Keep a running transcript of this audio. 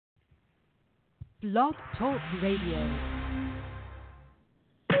Blog Talk Radio.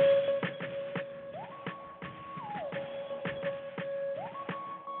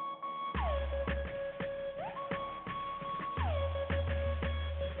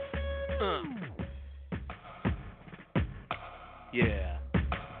 Yeah.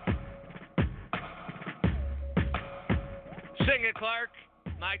 Sing it, Clark.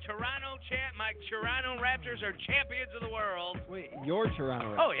 My Toronto Raptors are champions of the world. Wait, your Toronto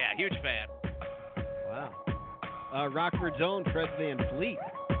Raptors? Oh, yeah, huge fan. Wow. Rockford's own Fred Van Fleet.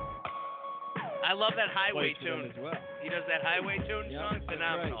 I love that highway plays for them tune. as well. He does that highway tune song. That's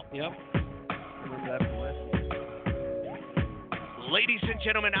Phenomenal. right. Yep. Remember that from last year. Ladies and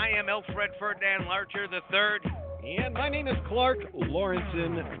gentlemen, I am Alfred Ferdinand Larcher III. And my name is Clark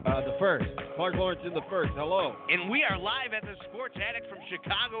Lawrenson the First. Clark Lawrenson the First. Hello. And we are live at the Sports Attic from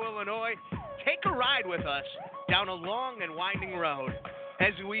Chicago, Illinois. Take a ride with us down a long and winding road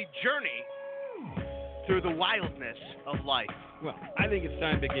as we journey through the wildness of life. Well, I think it's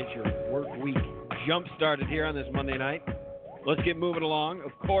time to get your work week jump-started here on this Monday night. Let's get moving along.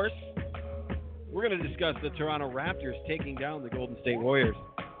 Of course, we're going to discuss the Toronto Raptors taking down the Golden State Warriors.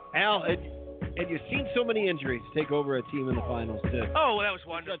 Al, and you've seen so many injuries take over a team in the finals, too. Oh, that was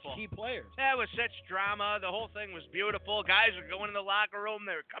wonderful. Such key players. That was such drama. The whole thing was beautiful. Guys were going in the locker room.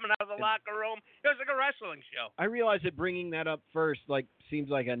 They were coming out of the locker room. It was like a wrestling show. I realize that bringing that up first seems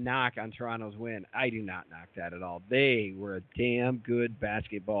like a knock on Toronto's win. I do not knock that at all. They were a damn good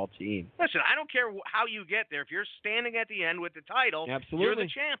basketball team. Listen, I don't care how you get there. If you're standing at the end with the title, Absolutely. You're the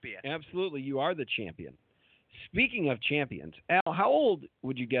champion. Absolutely, you are the champion. Speaking of champions, Al, how old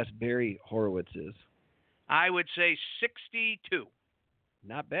would you guess Barry Horowitz is? I would say 62.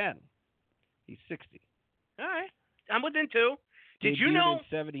 Not bad. He's 60. All right. I'm within two. Did you Debuted know? in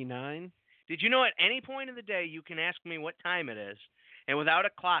 79. Did you know at any point in the day you can ask me what time it is, and without a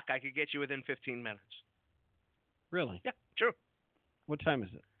clock I could get you within 15 minutes? Really? Yeah, true. What time is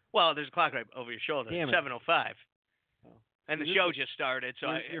it? Well, there's a clock right over your shoulder. Damn it. 7:05. Oh. And the show just started, so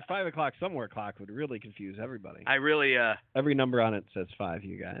your 5 o'clock somewhere clock would really confuse everybody. I really Every number on it says 5,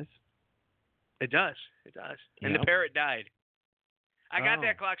 you guys. It does. It does. And Yep. the parrot died. I got Oh.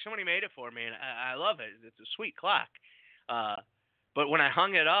 that clock. Somebody made it for me, and I love it. It's a sweet clock. But when I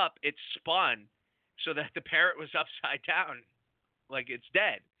hung it up, it spun so that the parrot was upside down, like it's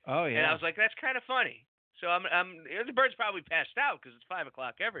dead. Oh, yeah. And I was like, that's kind of funny. So the bird's probably passed out because it's 5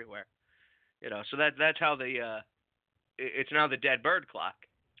 o'clock everywhere. So that's how it's now the dead bird clock.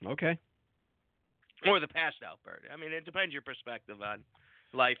 Okay. Or the passed out bird. I mean, it depends your perspective on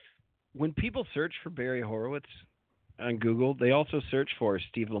life. When people search for Barry Horowitz on Google, they also search for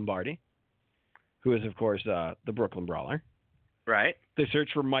Steve Lombardi, who is, of course, the Brooklyn Brawler. Right. They search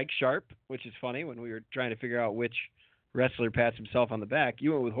for Mike Sharp, which is funny when we were trying to figure out which wrestler pats himself on the back.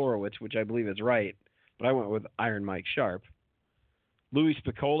 You went with Horowitz, which I believe is right, but I went with Iron Mike Sharp. Louis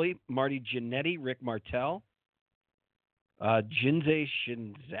Piccoli, Marty Jannetty, Rick Martel, Jinsei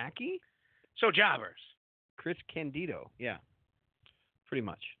Shinzaki. So jobbers. Chris Candido. Yeah, pretty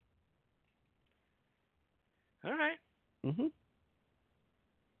much. All right. Mm-hmm.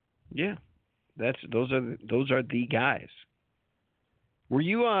 Yeah, those are the guys. Were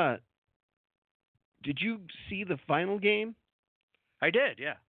you Did you see the final game? I did,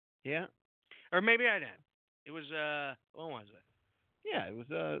 yeah. Yeah. Or maybe I didn't. It was when was it? Yeah, it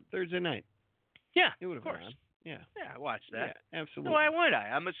was Thursday night. Yeah, It would have of course. been on. Yeah. Yeah, I watched that. Yeah, absolutely. Why would I?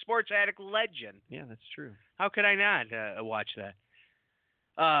 I'm a Sports Attic legend. Yeah, that's true. How could I not watch that?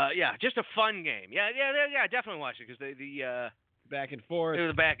 Yeah, just a fun game. Yeah, I definitely watched it because the Back and forth. it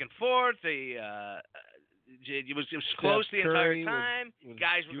was back and forth. It was close the entire time.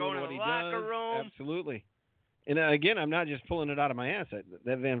 Guys were going to the locker room. Absolutely. And again, I'm not just pulling it out of my ass.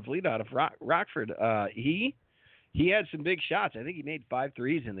 That Van Vliet out of Rockford, he had some big shots. I think he made 5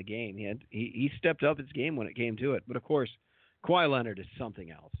 threes in the game. He stepped up his game when it came to it. But of course, Kawhi Leonard is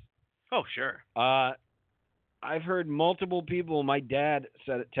something else. Oh, sure. I've heard multiple people. My dad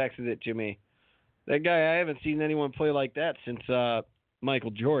texted it to me. That guy, I haven't seen anyone play like that since Michael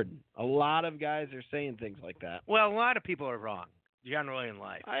Jordan. A lot of guys are saying things like that. Well, a lot of people are wrong, generally in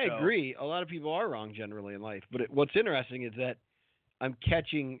life. I agree. A lot of people are wrong generally in life. But what's interesting is that I'm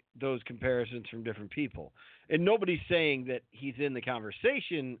catching those comparisons from different people. And nobody's saying that he's in the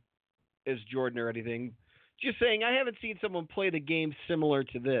conversation as Jordan or anything. Just saying I haven't seen someone play the game similar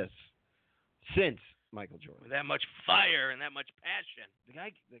to this since Michael Jordan. With that much fire and that much passion. The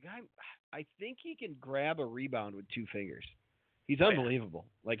guy, I think he can grab a rebound with 2 fingers. He's unbelievable.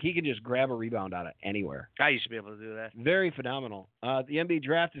 Like, he can just grab a rebound out of anywhere. I used to be able to do that. Very phenomenal. The NBA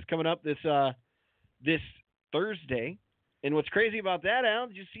draft is coming up this Thursday. And what's crazy about that, Al,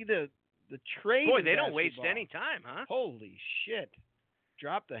 did you see the The trade. Boy, in they don't waste basketball. any time, huh? Holy shit!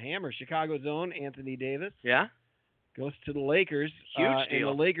 Drop the hammer. Chicago's own Anthony Davis Yeah. goes to the Lakers. Huge And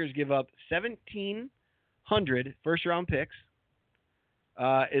deal. the Lakers give up 1,700 first-round picks,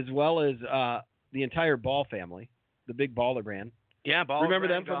 as well as the entire Ball family, the big baller brand. Yeah, ball. Remember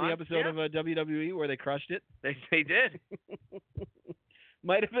them gone. from the episode Yeah, of WWE where they crushed it? they did.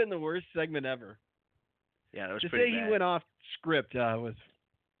 Might have been the worst segment ever. Yeah, that was To pretty say bad. he went off script was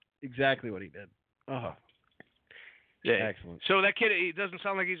exactly what he did. Oh, Yeah. excellent. So that kid, it doesn't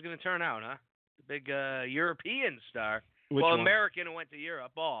sound like he's going to turn out, huh? The big European star. Which well, one? American who went to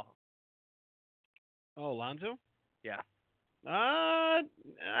Europe. Ball. Oh, Lonzo? Yeah. I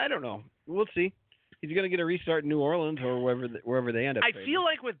don't know. We'll see. He's going to get a restart in New Orleans or wherever they end up. I trading. feel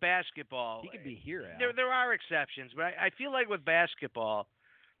like with basketball, he could be here. Al. there are exceptions, but I feel like with basketball,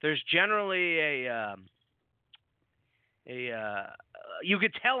 there's generally you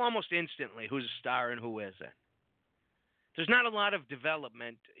could tell almost instantly who's a star and who isn't. There's not a lot of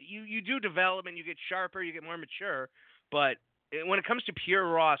development. You do development, you get sharper, you get more mature, but when it comes to pure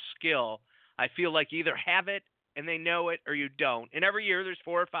raw skill, I feel like you either have it and they know it or you don't. And every year there's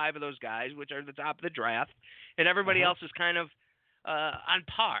 4 or 5 of those guys, which are at the top of the draft, and everybody else is kind of on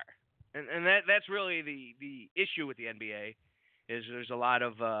par. And that's really the issue with the NBA is there's a lot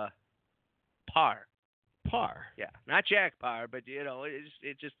of par. Par. Yeah, not Jack Par, but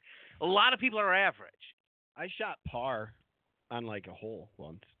it's just a lot of people are average. I shot par on like a hole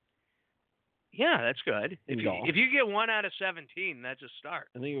once. Yeah, that's good. In If golf. you get 1 out of 17, that's a start.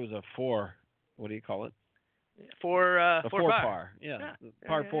 I think it was a 4. What do you call it? For A 4 par. par. Yeah. Yeah,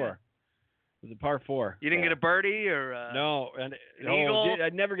 Par yeah, 4. yeah. It was a par 4. You didn't get a birdie or No, and eagle? I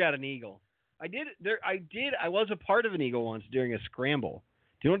never got an eagle. I was a part of an eagle once during a scramble.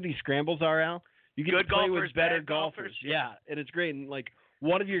 Do you know what these scrambles are, Al? You get Good to play golfers, with better bad golfers. Yeah, and it's great. And like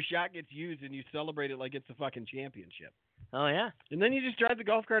one of your shot gets used, and you celebrate it like it's the fucking championship. Oh yeah. And then you just drive the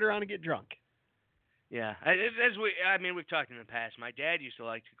golf cart around and get drunk. Yeah. We've talked in the past. My dad used to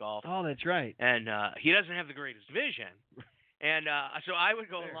like to golf, Oh, that's right. and he doesn't have the greatest vision. And so I would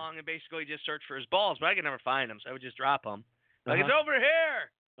go Fair. along and basically just search for his balls, but I could never find them, so I would just drop them. Like, Uh-huh. it's over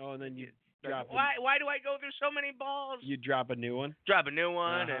here. Oh, and then you Like, drop. why do I go through so many balls? You drop a new one. Drop a new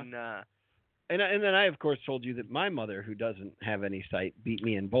one, Uh-huh. and And then I, of course, told you that my mother, who doesn't have any sight, beat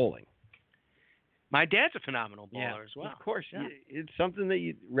me in bowling. my dad's a phenomenal bowler as well. Of course. Yeah. It's something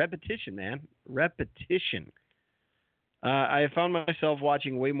that repetition, man. Repetition. I found myself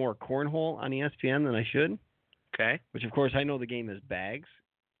watching way more cornhole on ESPN than I should, Okay. which, of course, I know the game is bags.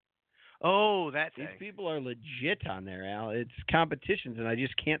 Oh, that thing. These people are legit on there, Al. It's competitions, and I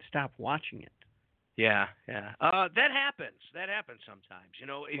just can't stop watching it. Yeah, yeah. That happens. That happens sometimes.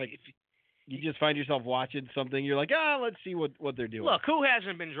 Like, You just find yourself watching something, you're like, let's see what they're doing. Look, who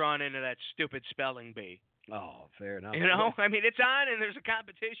hasn't been drawn into that stupid spelling bee? Oh, fair enough. I mean, it's on and there's a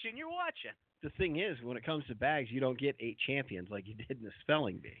competition. You're watching. The thing is, when it comes to bags, you don't get 8 champions like you did in the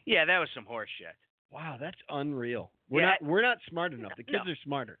spelling bee. Yeah, that was some horse shit. Wow, that's unreal. Yeah. We're not smart enough. The kids No. are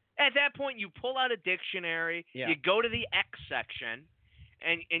smarter. At that point, you pull out a dictionary, Yeah. you go to the X section,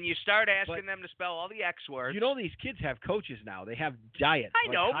 and you start asking But- them to spell all the X words. You know, these kids have coaches now. They have diets. I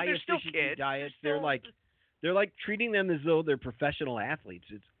know, but high they're still efficiency kids. diets. They're They're like treating them as though they're professional athletes.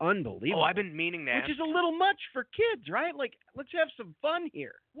 It's unbelievable. Oh, I've been meaning that. Which is a little much for kids, right? Like, let's have some fun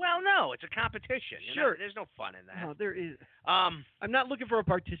here. Well, no, it's a competition. Sure. There's no fun in that. No, there is. Um, I'm not looking for a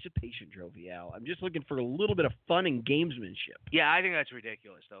participation trophy, Al. I'm just looking for a little bit of fun and gamesmanship. yeah, I think that's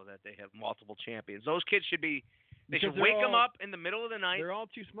ridiculous, though, that they have multiple champions. Those kids should be. They Because should wake them all- up in the middle of the night. They're all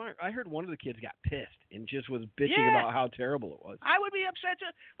too smart. I heard one of the kids got pissed and just was bitching Yeah. about how terrible it was. I would be upset to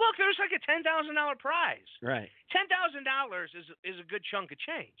look. There's like a $10,000 prize. Right. $10,000 is a good chunk of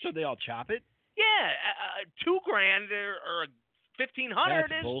change. So they all chop it? Yeah, $2,000 or $1,500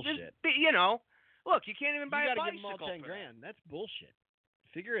 That's bullshit. Look, you can't even buy you a gotta give them bicycle. all 10 for grand. That's bullshit.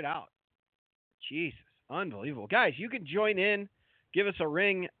 Figure it out. Jesus, unbelievable, guys! You can join in. Give us a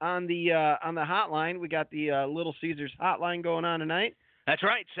ring on the hotline. We got the Little Caesars hotline going on tonight. That's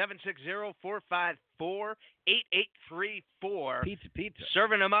right, 760-454-8834. Pizza.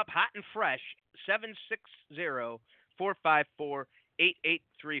 Serving them up hot and fresh. 760-454-8834.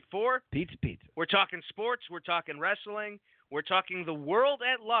 Pizza. We're talking sports. We're talking wrestling. We're talking the world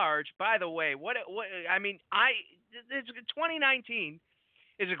at large. By the way, 2019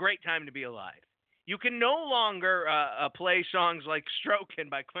 is a great time to be alive. You can no longer play songs like "Strokin'"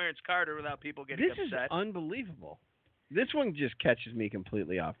 by Clarence Carter without people getting This upset. is unbelievable. This one just catches me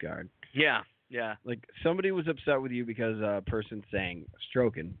completely off guard. Yeah. Like somebody was upset with you because a person sang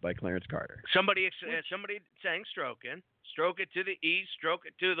 "Strokin'" by Clarence Carter. Somebody sang "Strokin'." Stroke it to the east, stroke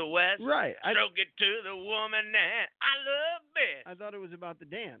it to the west, Right. stroke it to the woman that I love best. I thought it was about the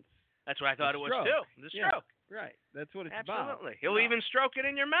dance. That's what I thought it was stroke. too. The Yeah. stroke. Right. That's what it's Absolutely. about. He'll No. even stroke it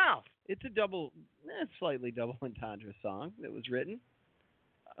in your mouth. It's a slightly double entendre song that was written.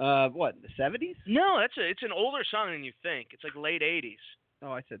 What, in the 70s? No, it's an older song than you think. It's like late 80s.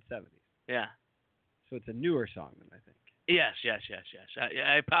 Oh, I said 70s. Yeah. So it's a newer song than I think. Yes.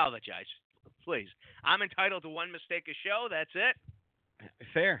 I apologize. Please. I'm entitled to one mistake a show. That's it.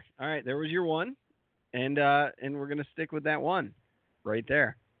 Fair. All right, there was your one, and we're gonna stick with that one, right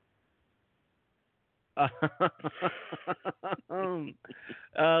there.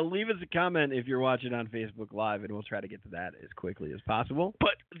 Leave us a comment if you're watching on Facebook Live, and we'll try to get to that as quickly as possible.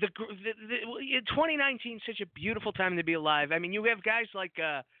 But 2019 is such a beautiful time to be alive. I mean, you have guys like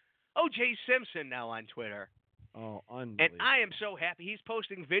O.J. Simpson now on Twitter. Oh, unbelievable! And I am so happy. He's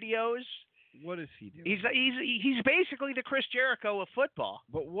posting videos. What is he doing? He's basically the Chris Jericho of football.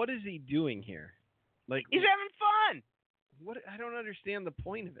 But what is he doing here? Like He's having fun. What? I don't understand the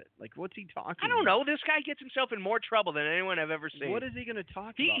point of it. Like, what's he talking? I don't know. This guy gets himself in more trouble than anyone I've ever seen. What is he going to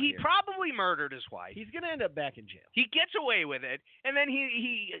talk about? He here? probably murdered his wife. He's going to end up back in jail. He gets away with it, and then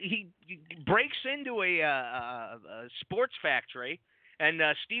he breaks into a sports factory and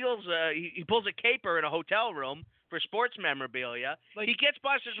steals. He pulls a caper in a hotel room for sports memorabilia. Like, he gets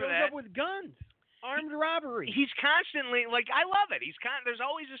busted for shows that. up with guns, armed robbery. He's constantly I love it. There's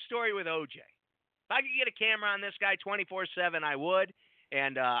always a story with OJ. If I could get a camera on this guy 24/7, I would,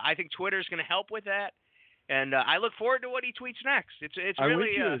 and I think Twitter's going to help with that. And I look forward to what he tweets next. It's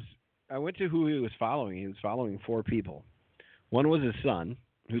really. I went to who he was following. He was following 4 people. One was his son,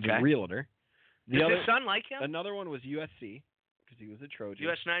 who's a realtor. Does his son like him? Another one was USC because he was a Trojan.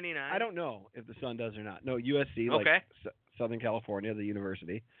 US 99. I don't know if the son does or not. No, USC, like Southern California, the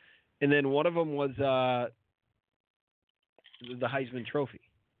university. And then one of them was the Heisman Trophy.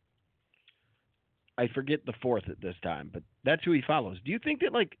 I forget the fourth at this time, but that's who he follows. Do you think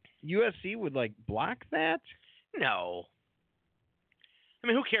that USC would block that? No. I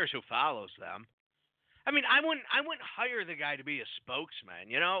mean, who cares who follows them? I mean, I wouldn't hire the guy to be a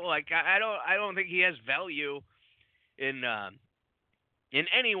spokesman. I don't think he has value in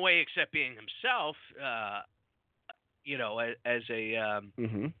any way except being himself. As a.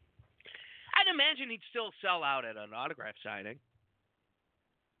 I'd imagine he'd still sell out at an autograph signing.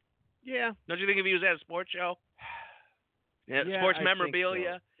 Yeah. Don't you think if he was at a sports show? Yeah, sports I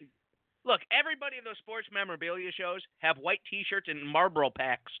memorabilia. think so. Look, everybody in those sports memorabilia shows have white T-shirts and Marlboro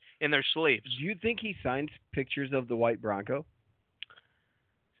packs in their sleeves. Do you think he signs pictures of the white Bronco?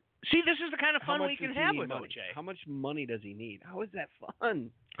 See, this is the kind of fun we can have with money? OJ. How much money does he need? How is that fun?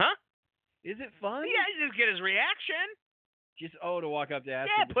 Huh? Is it fun? Yeah, just get his reaction. Just to walk up to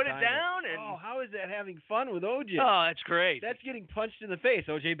ask Yeah, him to put it sign down and. Oh, how is that having fun with OJ? Oh, that's great. That's getting punched in the face.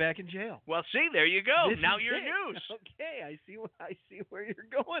 OJ back in jail. Well, see, there you go. This Now is you're it. news. Okay, I see where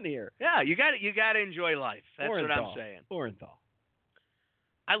you're going here. Yeah, you got to enjoy life. That's what I'm saying. Orenthal.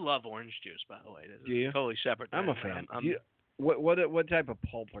 I love orange juice, by the way. This Do you? is totally separate. I'm a fan. What type of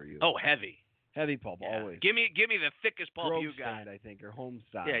pulp are you? Oh, heavy. Heavy pulp, always. Give me the thickest pulp Grove you got. Stand, I think, or home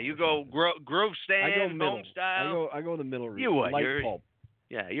style. Yeah, you go Grove Stand, I go middle. home style. I go the middle route. You would. Light pulp.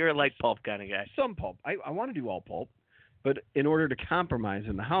 Yeah, you're a light pulp kind of guy. Some pulp. I want to do all pulp, but in order to compromise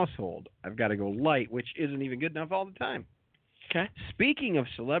in the household, I've got to go light, which isn't even good enough all the time. Okay. Speaking of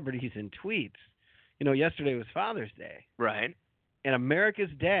celebrities and tweets, yesterday was Father's Day. Right. And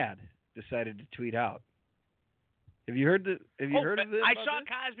America's Dad decided to tweet out. Have you heard heard of this? I saw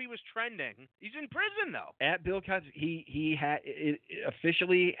Cosby was trending. He's in prison though. At Bill Cosby, he had it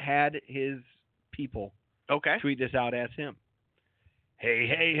officially had his people tweet this out as him.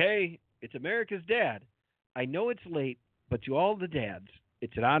 Hey, it's America's Dad. I know it's late, but to all the dads,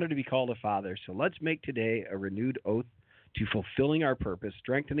 it's an honor to be called a father. So let's make today a renewed oath to fulfilling our purpose,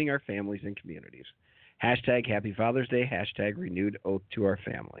 strengthening our families and communities. Hashtag Happy Father's Day. Hashtag renewed oath to our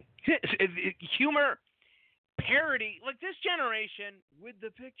family. Humor. Parody, like this generation With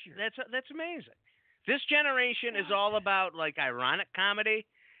the picture. That's amazing. This generation is all about ironic comedy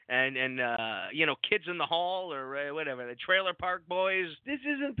and Kids in the Hall or whatever, the Trailer Park Boys. This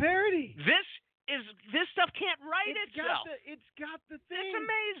isn't parody. This stuff can't write itself. It's got the thing. It's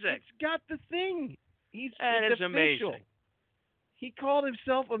amazing. It's got the thing. It's official. Amazing. He called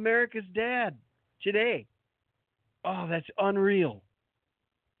himself America's Dad today. Oh, that's unreal.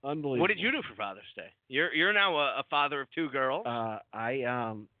 Unbelievable. What did you do for Father's Day? You're now a father of 2 girls. I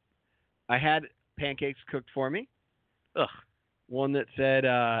had pancakes cooked for me. Ugh. One that said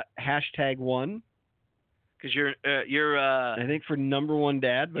 #1, Because you're I think for number one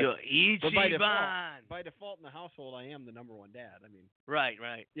dad, but Ichiban. by default in the household, I am the number one dad. I mean, Right.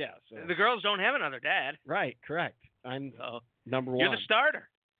 yeah. So The girls don't have another dad. right, correct. I'm So number one. you're the starter.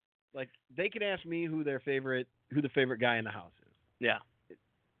 Like they can ask me who the favorite guy in the house is. Yeah.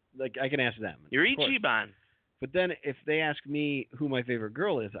 Like I can ask them. You're of course. Ichiban. But then if they ask me who my favorite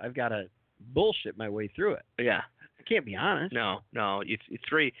girl is, I've got to bullshit my way through it. Yeah. I can't be honest. No. It's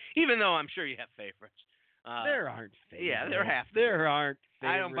three. Even though I'm sure you have favorites. There aren't favorites. Yeah, there have to be. There aren't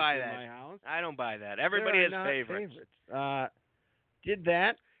favorites I don't buy in that. my house. I don't buy that. Everybody There has are not favorites. Did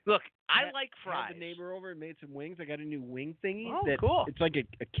that. Look, I like Had fries. the neighbor over and made some wings. I got a new wing thingy. Oh, that cool. It's like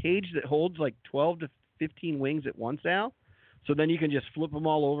a cage that holds like 12 to 15 wings at once, Al. So then you can just flip them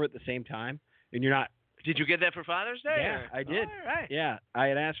all over at the same time, and you're not. Did you get that for Father's Day? Yeah, or? I did. All right. Yeah, I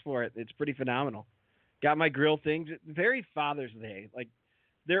had asked for it. It's pretty phenomenal. Got my grill things. Very Father's Day. Like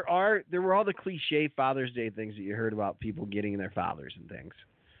there were all the cliche Father's Day things that you heard about people getting their fathers and things.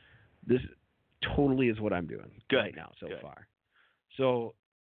 This totally is what I'm doing right now so far. So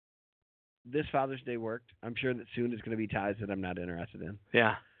this Father's Day worked. I'm sure that soon it's going to be ties that I'm not interested in.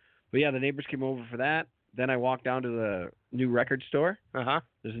 Yeah. But yeah, the neighbors came over for that. Then I walked down to the new record store. Uh-huh.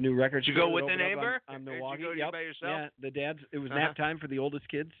 There's a new record Did store. you go with the that opened up neighbor? on Did Milwaukee. you go Yep. by yourself? Yeah, the dad's. It was Uh-huh. nap time for the oldest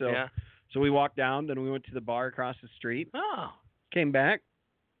kid, so Yeah. so we walked down. Then we went to the bar across the street. Oh, Came back.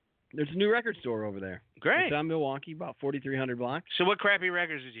 There's a new record store over there. great. It's on Milwaukee, about 4,300 blocks. So what crappy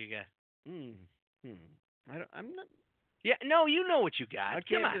records did you get? I'm not. Yeah, no, you know what you got.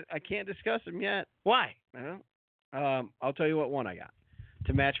 Come on. I can't discuss them yet. Why? I don't. I'll tell you what one I got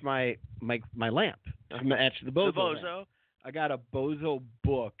to match my lamp. To match the Bozo. The Bozo. lamp. I got a Bozo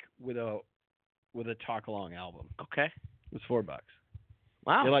book with a talk along album. Okay. It was $4.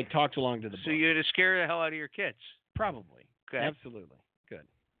 Wow. It like talks along to the book. So you're to scare the hell out of your kids. Probably. Okay. Absolutely. Good.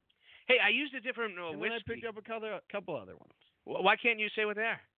 Hey, I used a different And then whiskey. I picked up a couple other ones. Why can't you say what they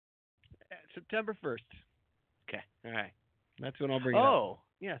are? September 1st. Okay. All right. That's when I'll bring it up. Oh.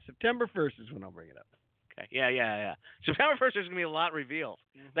 Yeah, September 1st is when I'll bring it up. Okay. Yeah. September 1st, there's going to be a lot revealed.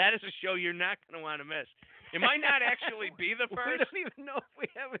 Mm-hmm. That is a show you're not going to want to miss. It might not actually be the We first, don't even know if we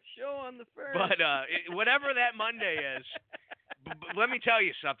have a show on the 1st. but whatever that Monday is, let me tell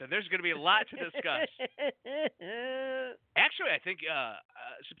you something. There's going to be a lot to discuss. Actually, I think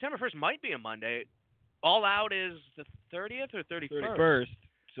September 1st might be a Monday. All Out is the 30th or 31st? 31st.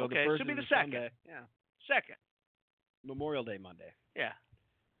 So Okay, the 1st so it'll be is the second. Sunday. Yeah. Second. Memorial Day Monday. Yeah.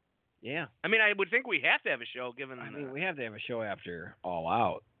 Yeah. I mean, I would think we have to have a show given. I mean, we have to have a show after All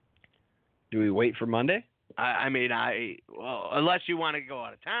Out. Do we wait for Monday? Well, unless you want to go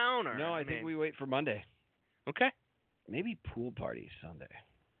out of town or. No, I think we wait for Monday. Okay. Maybe pool party Sunday.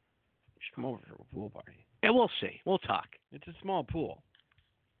 You should come over for a pool party. Yeah, we'll see. We'll talk. It's a small pool.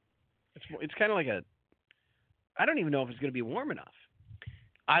 It's kind of like a. I don't even know if it's going to be warm enough.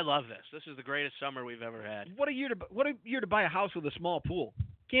 I love this. This is the greatest summer we've ever had. What a year to buy a house with a small pool.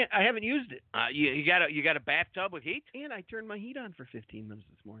 I haven't used it. You got a bathtub with heat? And I turned my heat on for 15 minutes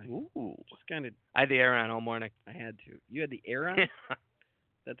this morning. Ooh. Just kind of. I had the air on all morning. I had to. You had the air on?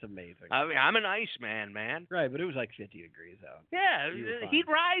 That's amazing. I mean, I'm an ice man. Right, but it was like 50 degrees out. Yeah, You were the fine. heat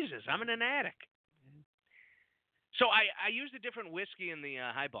rises. I'm in an attic. So I used a different whiskey in the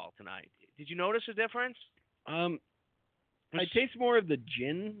highball tonight. Did you notice a difference? I taste more of the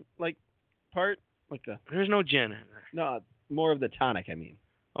gin like part, like the There's no gin in there. no, more of the tonic. I mean,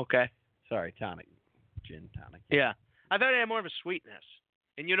 Okay. sorry, tonic, gin tonic. Yeah. I thought it had more of a sweetness,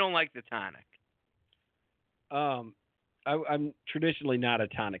 and you don't like the tonic. I'm traditionally not a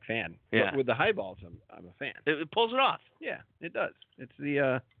tonic fan. Yeah. But with the highballs, I'm a fan. It pulls it off. Yeah, it does. It's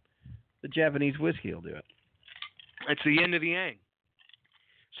the Japanese whiskey will do it. It's the yin to the yang.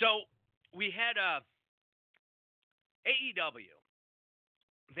 So we had AEW.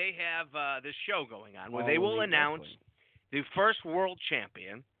 They have this show going on where they will Holy announce wrestling. the first world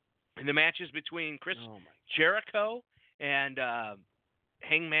champion in the matches between Chris Oh my. Jericho and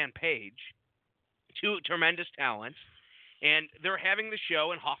Hangman Page, two tremendous talents, and they're having the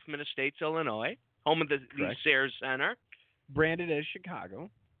show in Hoffman Estates, Illinois, home of the Correct. Sears Center. Branded as Chicago.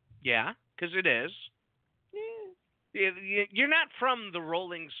 Yeah, because it is. You're not from the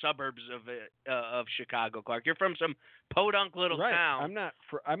rolling suburbs of Chicago, Clark. You're from some podunk little Right. town.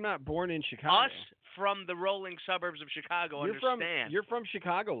 I'm not born in Chicago. Us from the rolling suburbs of Chicago You're understand. You're from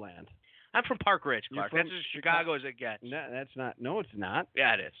Chicagoland. I'm from Park Ridge, You're Clark. from That's as Chicago as it gets. No, that's not. No, it's not.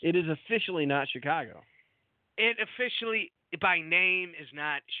 Yeah, it is. It is officially not Chicago. It officially, by name, is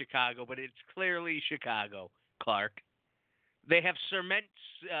not Chicago, but it's clearly Chicago, Clark. They have cement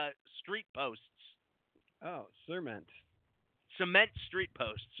street posts. Oh, cement Street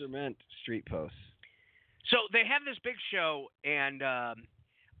posts. street posts. So they have this big show, and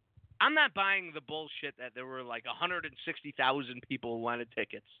I'm not buying the bullshit that there were like 160,000 people who wanted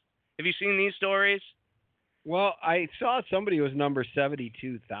tickets. Have you seen these stories? Well, I saw somebody was number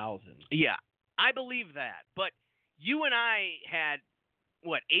 72,000. Yeah, I believe that. But you and I had,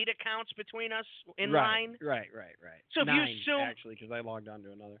 8 accounts between us in line? Right. So if 9, you assume, actually, because I logged on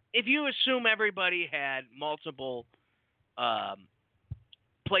to another. if you assume everybody had multiple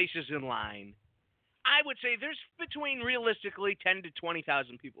places in line, I would say there's between realistically 10 to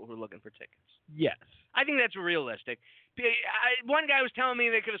 20,000 people who are looking for tickets. Yes. I think that's realistic. One guy was telling me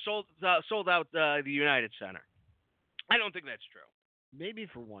they could have sold out the United Center. I don't think that's true. Maybe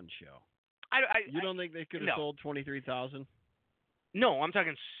for one show. You don't think they could have sold 23,000? No, I'm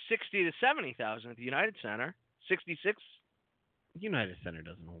talking 60 to 70,000 at the United Center. 66? United Center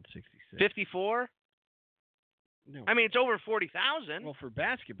doesn't hold 66. 54? No. I mean, it's over 40,000. Well, for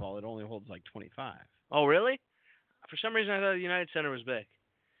basketball, it only holds like 25. Oh, really? For some reason, I thought the United Center was big.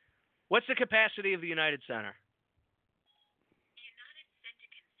 What's the capacity of the United Center? The United Center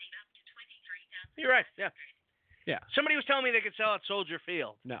can seat up to 23,000. You're right, yeah. Yeah. Somebody was telling me they could sell at Soldier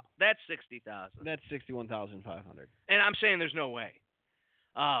Field. No. That's 60,000. That's 61,500. And I'm saying there's no way.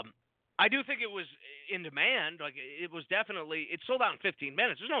 I do think it was in demand. Like, it was definitely – it sold out in 15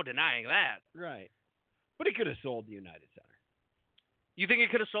 minutes. There's no denying that. Right. But it could have sold the United Center. You think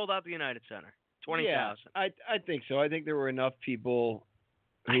it could have sold out the United Center? 20,000. Yeah, I think so. I think there were enough people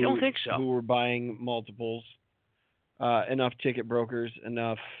I don't think so. who were buying multiples, enough ticket brokers,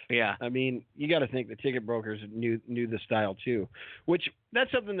 enough. Yeah. I mean, you got to think the ticket brokers knew the style too, which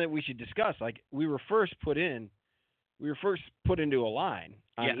that's something that we should discuss. Like we were first put into a line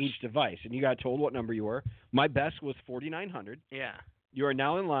on Yes. each device, and you got told what number you were. My best was 4,900. Yeah. You are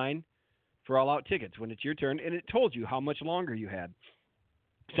now in line for All Out tickets when it's your turn, and it told you how much longer you had.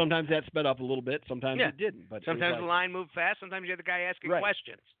 Sometimes that sped up a little bit, sometimes it didn't. But sometimes the line moved fast, sometimes you had the guy asking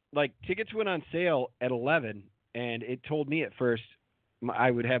questions. Like tickets went on sale at 11, and it told me at first I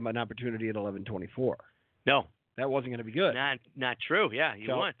would have an opportunity at 11:24. No, that wasn't going to be good. Not true. Yeah, you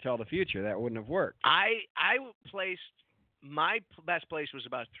won. Tell the future that wouldn't have worked. I placed my best place was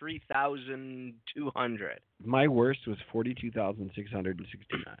about 3,200. My worst was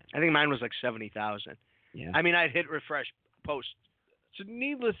 42,669. I think mine was like 70,000. Yeah. I mean, I'd hit refresh post. So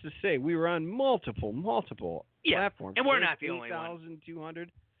needless to say, we were on multiple platforms. And we're not the only one. 8,200.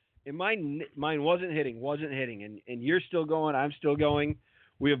 And mine wasn't hitting, and you're still going, I'm still going.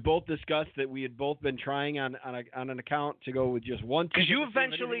 We have both discussed that we had both been trying on an account to go with just one ticket. Because you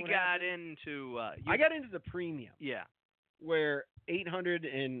eventually got into I got into the premium. Yeah. Where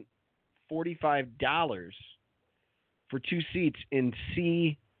 $845 for 2 seats in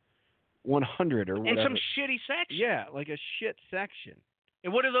C100 or whatever. In some shitty section. Yeah, like a shit section.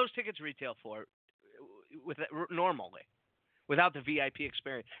 And what do those tickets retail for normally? Without the VIP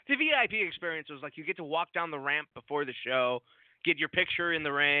experience. The VIP experience was like you get to walk down the ramp before the show, get your picture in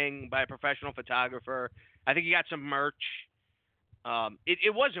the ring by a professional photographer. I think you got some merch.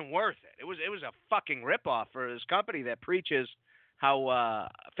 It wasn't worth it. It was a fucking ripoff for this company that preaches how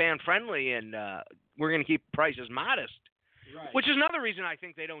fan friendly and we're going to keep prices modest. Right. Which is another reason I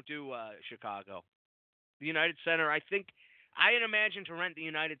think they don't do Chicago. The United Center, I imagine to rent the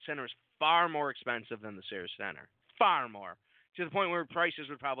United Center is far more expensive than the Sears Center. Far more. To the point where prices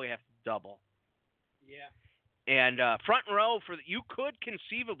would probably have to double. Yeah. And front row you could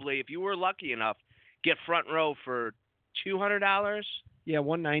conceivably, if you were lucky enough, get front row for $200. Yeah,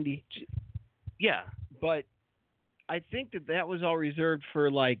 $190. Yeah, but I think that was all reserved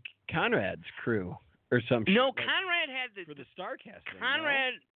for like Conrad's crew or something. No, Conrad had for the StarCast.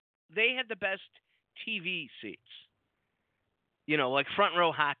 Conrad, they had the best TV seats. You know, like front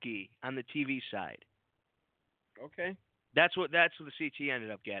row hockey on the TV side. Okay. That's what the seats he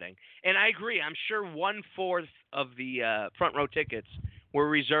ended up getting. And I agree. I'm sure 1/4 of the front row tickets were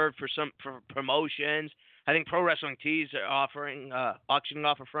reserved for promotions. I think Pro Wrestling Tees are auctioning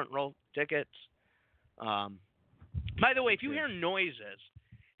off front row tickets. By the way, if you hear noises,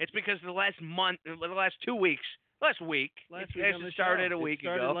 it's because last week it started a week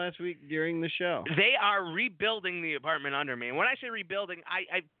ago. Started last week during the show. They are rebuilding the apartment under me. And when I say rebuilding,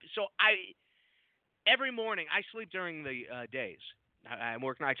 every morning I sleep during the days. I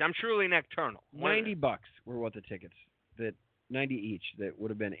work nights. I'm truly nocturnal. $90 were what the tickets that 90 each. That would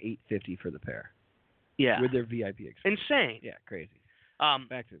have been $850 for the pair. Yeah. With their VIP experience. Insane. Yeah, crazy.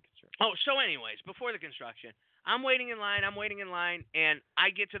 Back to the construction. Oh, so anyways, before the construction, I'm waiting in line, and I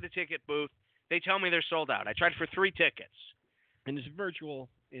get to the ticket booth. They tell me they're sold out. I tried for 3 tickets. And it's virtual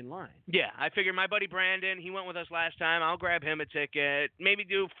in line. Yeah, I figured my buddy Brandon, he went with us last time. I'll grab him a ticket. Maybe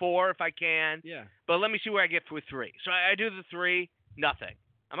do 4 if I can. Yeah. But let me see where I get with 3. So I do the 3, nothing.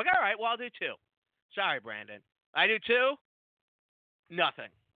 I'm like, all right, well, I'll do 2. Sorry, Brandon. I do 2, nothing.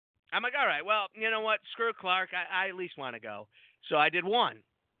 I'm like, all right, well, you know what? Screw Clark. I at least want to go. So I did 1,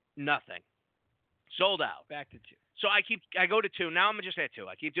 nothing. Sold out. Back to 2. So I go to 2. Now I'm just at 2.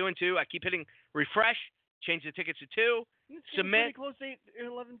 I keep doing 2. I keep hitting refresh, change the tickets to 2, submit. Pretty close to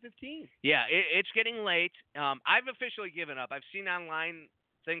 11:15. Yeah, it's getting late. I've officially given up. I've seen online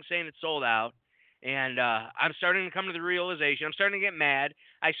things saying it's sold out, and I'm starting to come to the realization. I'm starting to get mad.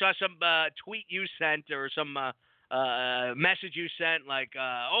 I saw some tweet you sent or some message you sent like,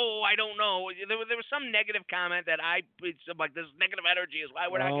 oh, I don't know. There was some negative comment that it's like this negative energy is why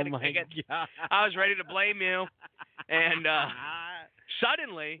we're not getting tickets. God. I was ready to blame you, and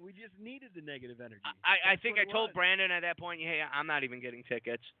suddenly we just needed the negative energy. I think I told Brandon at that point, hey, I'm not even getting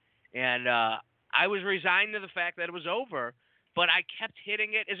tickets, and I was resigned to the fact that it was over. But I kept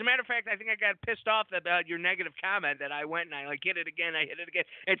hitting it. As a matter of fact, I think I got pissed off about your negative comment that I went and I hit it again. I hit it again.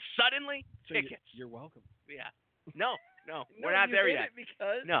 And suddenly, tickets. You're welcome. Yeah. No, we're not there yet.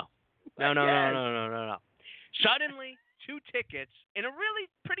 Because No. Suddenly, 2 tickets in a really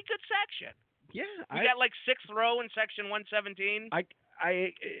pretty good section. Yeah. We got like 6th row in section 117.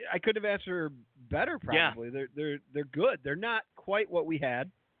 I could have asked for better. Probably. Yeah. They're good. They're not quite what we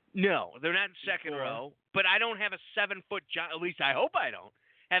had. No, they're not in second row. But I don't have a 7-foot. At least I hope I don't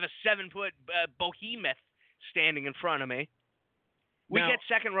have a 7-foot behemoth standing in front of me. We get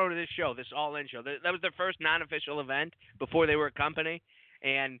second row to this show, this all-in show. That was their first non-official event before they were a company,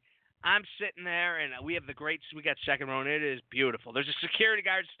 and I'm sitting there, and we got second row, and it is beautiful. There's a security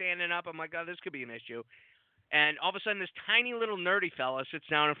guard standing up. I'm like, oh, this could be an issue. And all of a sudden, this tiny little nerdy fella sits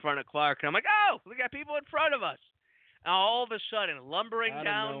down in front of Clark, and I'm like, oh, we got people in front of us. And all of a sudden, lumbering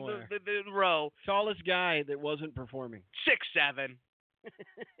down the row. Tallest guy that wasn't performing. 6'7",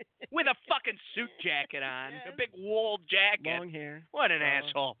 with a fucking suit jacket on, a big wool jacket. Long hair. What an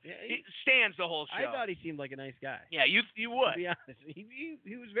asshole. Yeah, he stands the whole show. I thought he seemed like a nice guy. Yeah, you would. To be honest.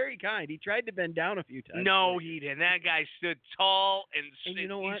 He was very kind. He tried to bend down a few times. No, he didn't. That guy stood tall and you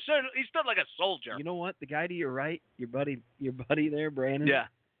know what? He stood like a soldier. You know what? The guy to your right, your buddy there, Brandon. Yeah.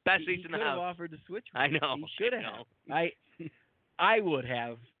 Best seats in the house. He could have offered to switch. I know. He should have. I would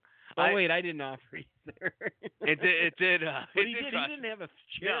have. Oh, wait, I didn't offer either. It did. But he didn't have a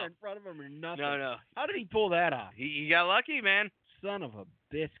chair in front of him or nothing. No. How did he pull that off? He got lucky, man. Son of a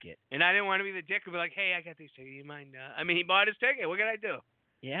biscuit. And I didn't want to be the dick and be like, hey, I got these tickets. You mind? He bought his ticket. What can I do?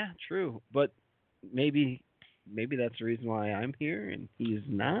 Yeah, true. But maybe that's the reason why I'm here and he's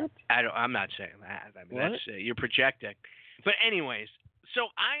not. I'm not saying that. That's you're projecting. But anyways, so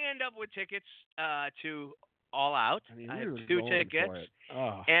I end up with tickets to All Out. I have 2 tickets.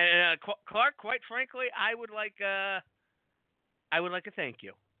 Oh. And Clark, quite frankly, I would like a thank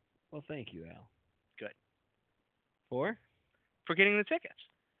you. Well, thank you, Al. Good. For getting the tickets.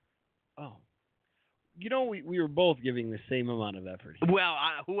 Oh. You know, we were both giving the same amount of effort. Well,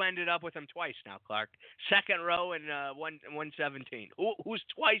 who ended up with them twice now, Clark? Second row and 117. Who's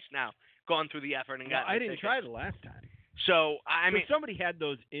twice now gone through the effort and got I the didn't tickets? try the last time. So, I mean, somebody had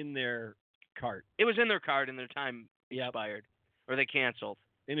those in their cart. It was in their cart and their time expired. Or they canceled.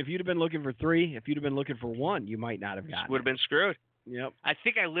 And if you'd have been looking for 3, if you'd have been looking for 1, you might not have gotten it. Would have been screwed. Yep. I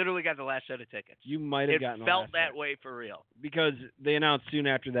think I literally got the last set of tickets. You might have gotten the last It felt that way for real. Because they announced soon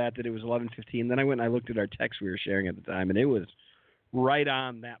after that it was 11:15. Then I went and I looked at our text we were sharing at the time, and it was right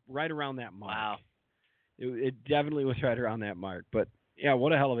around that mark. Wow. It definitely was right around that mark. But, yeah,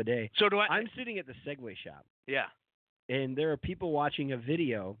 what a hell of a day. So I'm sitting at the Segway shop. Yeah. And there are people watching a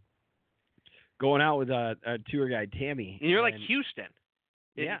video going out with a tour guide, Tammy. And you're like Houston.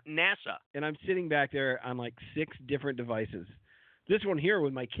 Yeah. NASA. And I'm sitting back there on like 6 different devices. This one here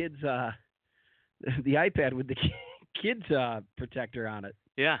with my kids, the iPad with the kids protector on it.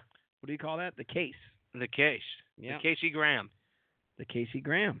 Yeah. What do you call that? The case. The case. Yeah. The Casey Graham. The Casey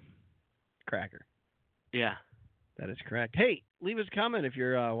Graham cracker. Yeah. That is correct. Hey, leave us a comment if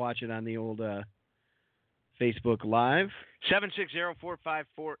you're watching on the old Facebook Live.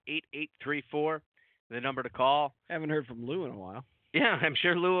 760-454-8834. The number to call. Haven't heard from Lou in a while. Yeah, I'm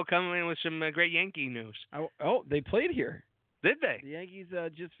sure Lou will come in with some great Yankee news. Oh, they played here. Did they? The Yankees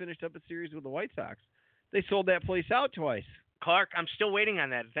just finished up a series with the White Sox. They sold that place out twice. Clark, I'm still waiting on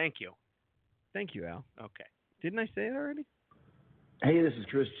that. Thank you. Thank you, Al. Okay. Didn't I say it already? Hey, this is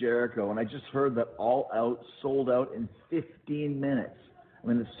Chris Jericho, and I just heard that All Out sold out in 15 minutes. I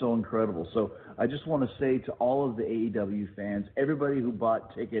mean, it's so incredible. So I just want to say to all of the AEW fans, everybody who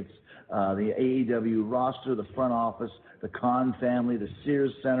bought tickets, the AEW roster, the front office, the Kahn family, the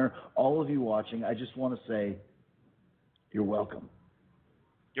Sears Center, all of you watching, I just want to say you're welcome.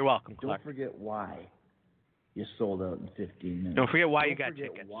 You're welcome, Don't Clark. forget why you sold out in 15 minutes. Don't forget why you Don't got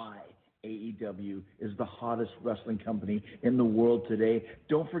forget tickets. why AEW is the hottest wrestling company in the world today.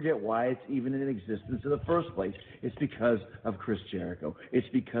 Don't forget why it's even in existence in the first place. It's because of Chris Jericho. It's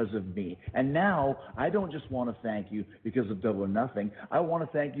because of me. And now I don't just want to thank you because of Double or Nothing. I want to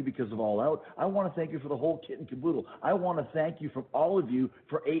thank you because of All Out. I want to thank you for the whole kit and caboodle. I want to thank you from all of you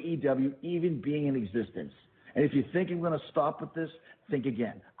for AEW even being in existence. And if you think I'm going to stop with this, think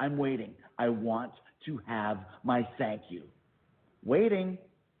again. I'm waiting. I want to have my thank you. Waiting.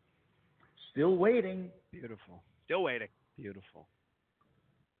 Still waiting. Beautiful. Still waiting. Beautiful.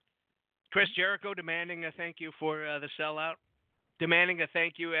 Chris Jericho demanding a thank you for the sellout. Demanding a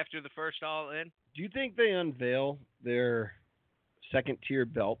thank you after the first All In. Do you think they unveil their second tier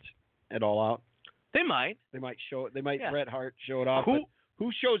belt at All Out? They might. They might show it. They might Yeah. Bret Hart show it off. Who- but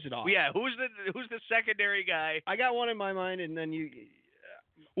who shows it off? Yeah, who's the secondary guy? I got one in my mind, and then you.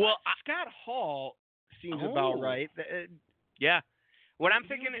 Well, Scott Hall seems Oh. about right. Yeah. What I'm If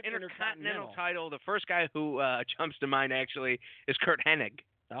you thinking, look at Intercontinental Intercontinental. title, the first guy who jumps to mind actually is Kurt Hennig.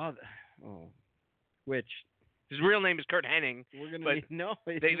 Which His real name is Kurt Hennig. we're gonna But need, no.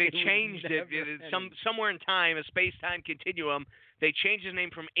 They it was changed it never somewhere in time, a space-time continuum. They changed his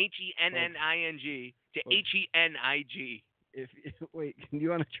name from Henning to Folks. Henig. If wait, do you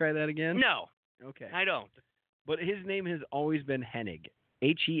want to try that again? No, Okay. I don't. But his name has always been Hennig.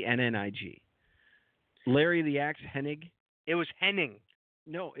 Hennig. Larry the Axe Hennig. It was Henning.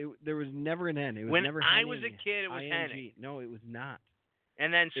 No, there was never an N. It was When never I was a Henning. kid, it was ING. Henning. No, it was not.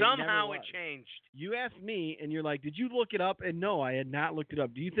 And then It never somehow it was. changed. You asked me, and you're like, "Did you look it up?" And no, I had not looked it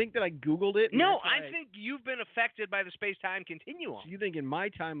up. Do you think that I Googled it? and No, that's why I think you've been affected by the space-time continuum. So you think in my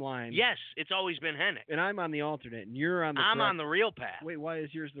timeline? Yes, it's always been Hennig. And I'm on the alternate, and you're on the. I'm correct- on the real path. Wait, why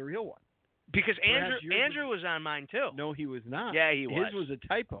is yours the real one? Because Perhaps yours Andrew was on mine too. No, he was not. Yeah, he was. His was a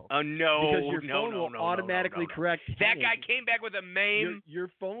typo. Oh no! Because your no, phone no, will no, automatically no. correct. That Hennig. guy came back with a meme. Your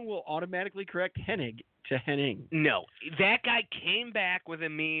phone will automatically correct Hennig to Henning. No, that guy came back with a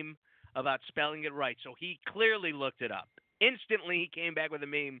meme about spelling it right, so he clearly looked it up. Instantly, he came back with a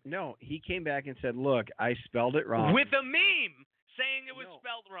meme. No, he came back and said, "Look, I spelled it wrong." With a meme saying it was No.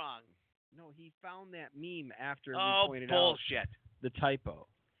 spelled wrong. No, he found that meme after Oh, we pointed bullshit. out the typo.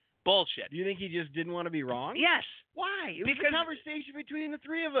 Bullshit. Do you think he just didn't want to be wrong? Yes. Why? It was Because- a conversation between the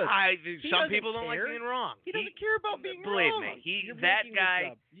three of us. Some doesn't people don't like care. being wrong. He doesn't care about being believe wrong. me, You're that making this guy,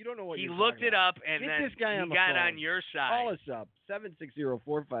 up. You don't know what He you're looked talking it about. up, and Get then this guy he on the got phone. on your side. Call us up,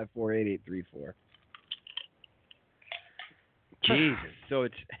 760-454-8834. Jesus. So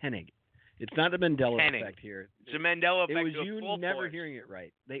it's Hennig. It's not the Mandela Hennig. effect here. It's a Mandela effect. It was to you full never force. hearing it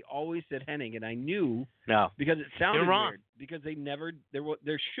right. They always said Hennig, and I knew No. because it sounded You're wrong. weird. Because they never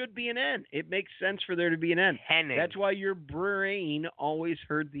there should be an N. It makes sense for there to be an N. Hennig. That's why your brain always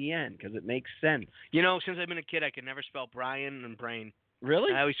heard the N because it makes sense. You know, since I've been a kid, I could never spell Brian and brain.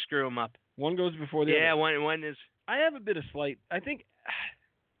 Really? I always screw them up. One goes before the Yeah, other. one is. I have a bit of slight. I think.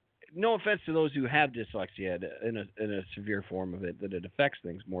 No offense to those who have dyslexia in a severe form of it, that it affects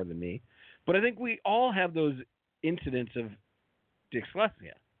things more than me, but I think we all have those incidents of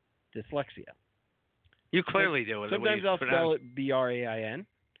dyslexia. You clearly do. with the way Sometimes you I'll pronounce spell it Brain,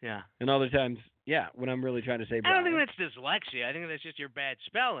 Yeah. and other times, yeah, when I'm really trying to say. I don't think Brian. that's dyslexia. I think that's just your bad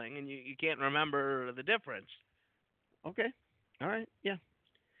spelling, and you can't remember the difference. Okay. All right. Yeah.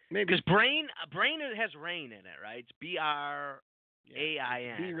 Maybe. Because brain has rain in it, right? It's BRAIN.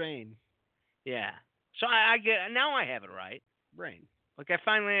 Brain. Yeah. So I get now. I have it right. Brain. Like I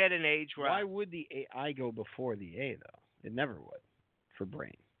finally at an age where Why would the I go before the A though? It never would for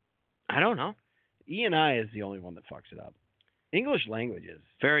brain. I don't know. E and I is the only one that fucks it up. English language is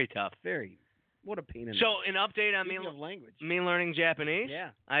Very tough. what a pain in So an update on Speaking of language. me learning Japanese.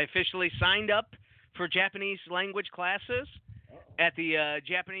 Yeah. I officially signed up for Japanese language classes at the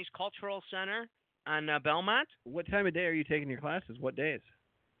Japanese Cultural Center on Belmont. What time of day are you taking your classes? What days?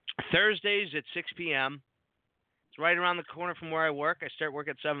 Thursdays at 6 p.m. It's right around the corner from where I work. I start work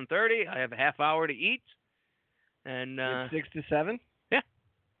at 7:30. I have a half hour to eat. And It's 6 to 7? Yeah.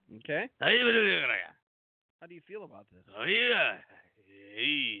 Okay. oh How do you feel about this? yeah.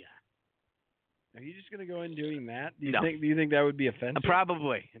 Are you just going to go in doing that? Do you No. think that would be offensive?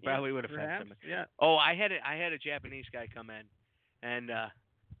 Probably. It Yeah, probably would offend perhaps. somebody. Yeah. Oh, I had a Japanese guy come in, and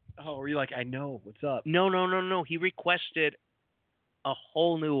Oh, were you like, I know. What's up? no. He requested a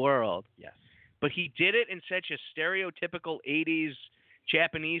whole new world, Yes. but he did it in such a stereotypical '80s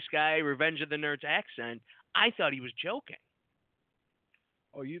Japanese guy, Revenge of the Nerds accent. I thought he was joking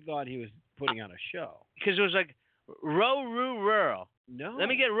Oh, you thought he was putting on a show. because it was like Rural. No. Let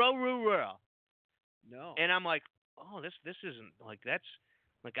me get rural. No. And I'm like, oh, this isn't like that's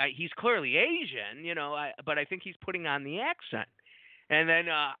like he's clearly Asian, but I think he's putting on the accent. And then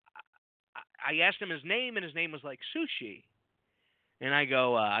I asked him his name, and his name was like Sushi. And I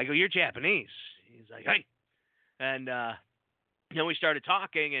go, you're Japanese. He's like, hey. And then we started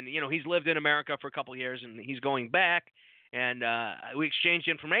talking, and he's lived in America for a couple of years, and he's going back. And we exchanged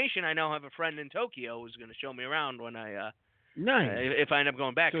information. I now have a friend in Tokyo who's going to show me around when nice. If I end up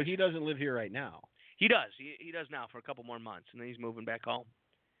going back. So he doesn't live here right now. He does. He does now for a couple more months, and then he's moving back home.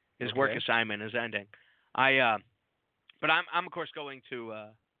 His work assignment is ending. But I'm of course going to.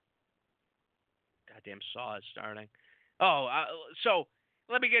 Goddamn Saw is starting. So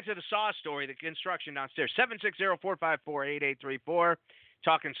let me get to the Saw story. The construction downstairs. 760-454-8834.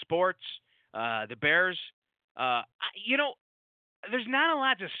 Talking sports. The Bears. There's not a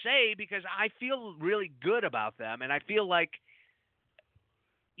lot to say because I feel really good about them, and I feel like.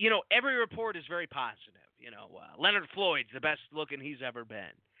 Every report is very positive. Leonard Floyd's the best looking he's ever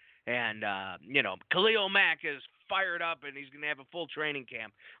been. And, Khalil Mack is fired up and he's going to have a full training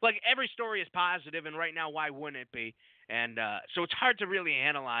camp. Like, every story is positive, and right now, why wouldn't it be? And so it's hard to really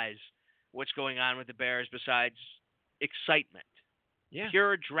analyze what's going on with the Bears besides excitement. Yeah.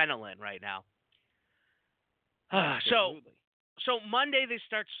 Pure adrenaline right now. So Monday they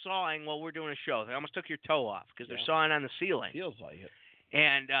start sawing while we're doing a show. They almost took your toe off because they're sawing on the ceiling. Feels like it.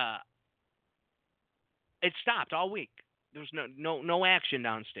 And it stopped all week. There was no action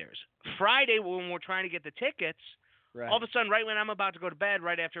downstairs. Friday, when we're trying to get the tickets, all of a sudden, right when I'm about to go to bed,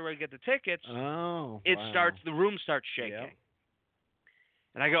 right after we get the tickets, the room starts shaking. Yep.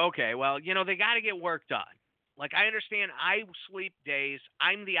 And I go, okay, well, they got to get work done. Like, I understand I sleep days.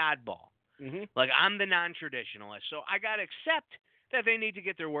 I'm the oddball. Mm-hmm. Like, I'm the non-traditionalist. So I got to accept that they need to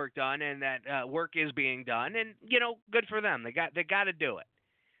get their work done and that work is being done. And, good for them. They got to do it.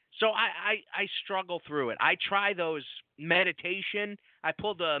 So I struggle through it. I try those meditation. I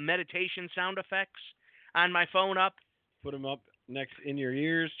pulled the meditation sound effects on my phone up. Put them up next in your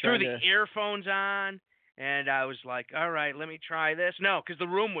ears. Threw the earphones on. And I was like, all right, let me try this. No, because the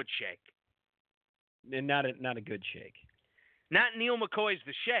room would shake. And not a good shake. Not Neil McCoy's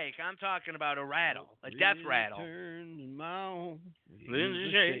The Shake. I'm talking about a rattle, a death rattle.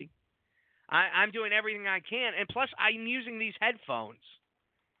 I'm doing everything I can. And plus, I'm using these headphones.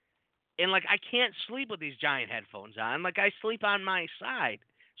 And, I can't sleep with these giant headphones on. I sleep on my side.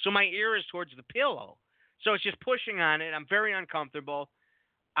 So my ear is towards the pillow. So it's just pushing on it. I'm very uncomfortable.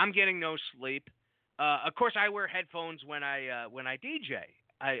 I'm getting no sleep. Of course, I wear headphones when I DJ.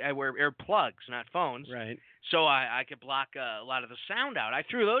 I wear earplugs, not phones. Right. So I could block a lot of the sound out. I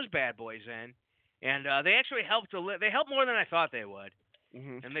threw those bad boys in, and they actually helped. They helped more than I thought they would.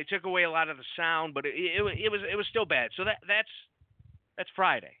 Mm-hmm. And they took away a lot of the sound, but it was still bad. So that's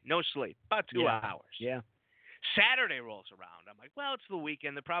Friday. No sleep. About 2 hours. Yeah. Saturday rolls around. I'm like, well, it's the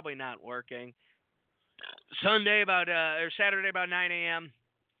weekend. They're probably not working. Saturday about 9 a.m.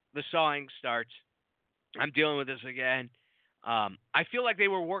 The sawing starts. I'm dealing with this again. I feel like they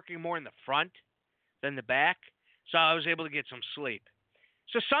were working more in the front than the back, so I was able to get some sleep.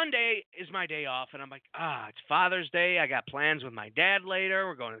 So Sunday is my day off, and I'm like, it's Father's Day. I got plans with my dad later.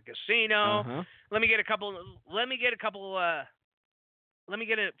 We're going to the casino. Uh-huh. Let me get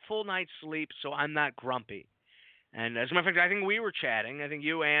a full night's sleep so I'm not grumpy. And as a matter of fact, I think we were chatting. I think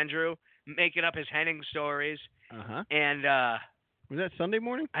you, Andrew, making up his Henning stories. Uh-huh. And was that Sunday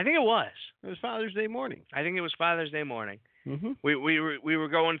morning? I think it was. It was Father's Day morning. I think it was Father's Day morning. Mm-hmm. We were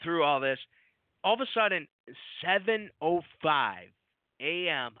going through all this. All of a sudden, 7:05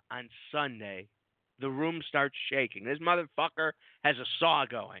 a.m. on Sunday, the room starts shaking. This motherfucker has a saw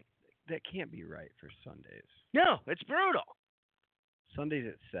going. That can't be right for Sundays. No, it's brutal. Sundays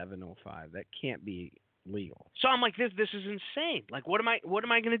at 7:05. That can't be legal. So I'm like, this is insane. Like, what am I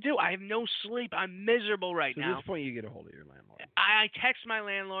going to do? I have no sleep. I'm miserable right now. At this point, you get a hold of your landlord. I text my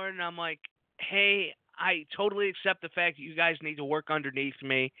landlord, and I'm like, hey, I totally accept the fact that you guys need to work underneath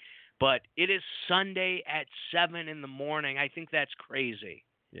me, but it is Sunday at 7 in the morning. I think that's crazy.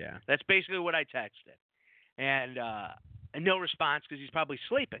 Yeah. That's basically what I texted. And no response because he's probably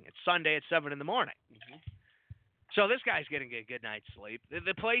sleeping. It's Sunday at 7 in the morning. Mm-hmm. So this guy's getting a good night's sleep.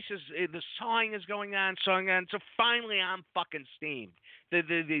 The place is, the sawing is going on. So finally I'm fucking steamed.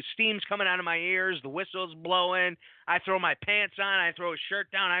 The steam's coming out of my ears. The whistle's blowing. I throw my pants on. I throw a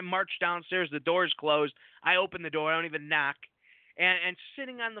shirt down. I march downstairs. The door's closed. I open the door. I don't even knock. And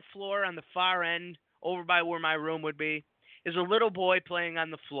sitting on the floor on the far end, over by where my room would be, is a little boy playing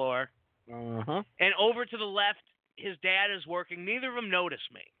on the floor. Uh-huh. And over to the left, his dad is working. Neither of them notice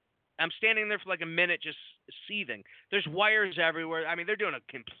me. I'm standing there for like a minute just seething. There's wires everywhere. I mean, they're doing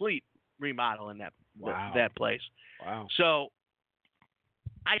a complete remodel in that place. Wow. So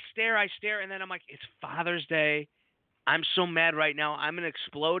I stare, and then I'm like, it's Father's Day. I'm so mad right now. I'm gonna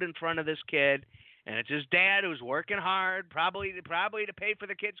explode in front of this kid, and it's his dad who's working hard, probably to pay for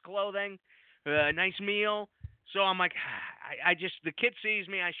the kid's clothing, a nice meal. So I'm like, the kid sees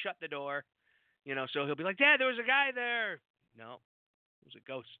me, I shut the door, so he'll be like, Dad, there was a guy there. No, it was a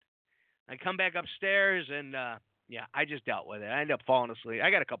ghost. I come back upstairs, and I just dealt with it. I ended up falling asleep. I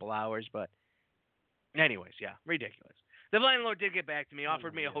got a couple hours, but anyways, ridiculous. The landlord did get back to me,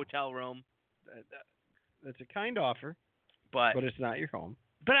 offered me a hotel room. That's a kind offer, but it's not your home.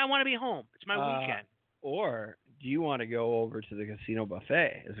 But I want to be home. It's my weekend. Or do you want to go over to the casino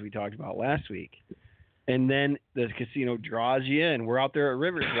buffet, as we talked about last week, and then the casino draws you in? We're out there at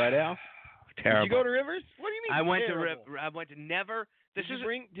Rivers, right, Al? Terrible. Did you go to Rivers? What do you mean? I went to never.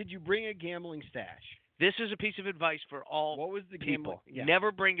 Did you bring a gambling stash? This is a piece of advice for all What was the people. Yeah.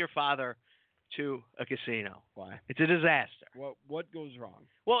 Never bring your father to a casino. Why? It's a disaster. What goes wrong?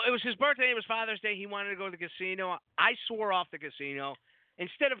 Well, it was his birthday. It was Father's Day. He wanted to go to the casino. I swore off the casino.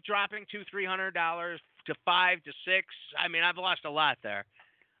 Instead of dropping $200-$300 to $500 to $600, I mean, I've lost a lot there.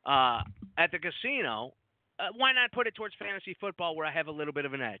 At the casino, why not put it towards fantasy football where I have a little bit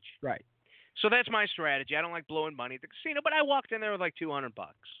of an edge? Right. So that's my strategy. I don't like blowing money at the casino, but I walked in there with like $200.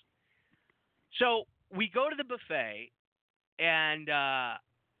 So we go to the buffet, and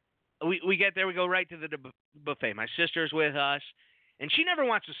we get there. We go right to the buffet. My sister's with us, and she never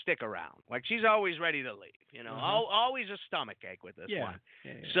wants to stick around. Like, she's always ready to leave. Always a stomach ache with this one.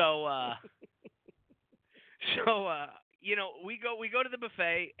 Yeah. So, we go to the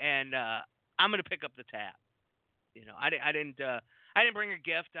buffet, and I'm gonna pick up the tab. I didn't bring a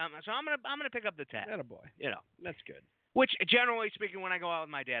gift, so I'm gonna pick up the tab. Attaboy. That's good. Which, generally speaking, when I go out with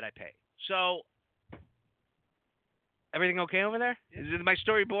my dad, I pay. So, everything okay over there? Is my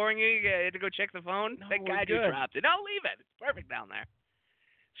story boring you? You had to go check the phone? No, Thank we're God good. you dropped it. No, leave it. It's perfect down there.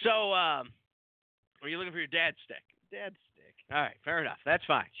 So, are you looking for your dad's stick? Dad's stick. All right, fair enough. That's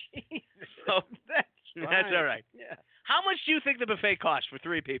fine. So, That's fine. That's all right. Yeah. How much do you think the buffet cost for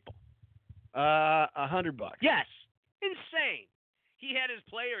 3 people? $100. Yes. Insane. He had his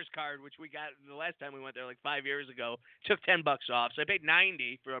player's card, which we got the last time we went there like 5 years ago. Took $10 off, so I paid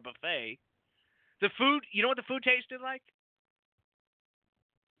 $90 for a buffet. The food, you know what the food tasted like?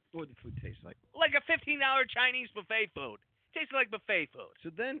 What would the food taste like? Like a $15 Chinese buffet food. Tasted like buffet food.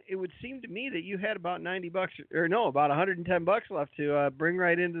 So then it would seem to me that you had about $90 about $110 left to bring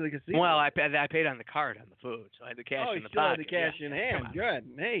right into the casino. Well, I paid on the card on the food, so I had the cash in the still pocket. had the cash in hand. Good.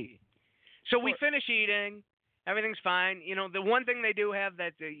 Hey. So we finish eating. Everything's fine. The one thing they do have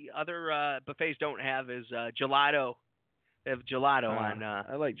that the other buffets don't have is gelato. They have gelato on.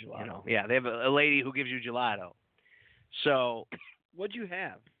 I like gelato. They have a lady who gives you gelato. So, what'd you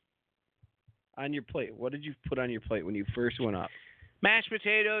have on your plate? What did you put on your plate when you first went up? Mashed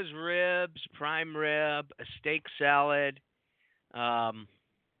potatoes, ribs, prime rib, a steak salad. That's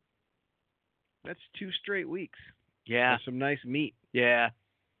 2 straight weeks. Yeah. With some nice meat. Yeah.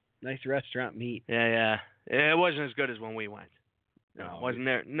 Nice restaurant meat. Yeah. It wasn't as good as when we went. No, it wasn't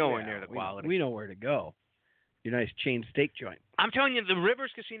there. Nowhere near the quality. We know where to go. Your nice chain steak joint. I'm telling you, the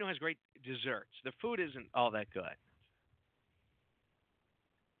Rivers Casino has great desserts. The food isn't all that good.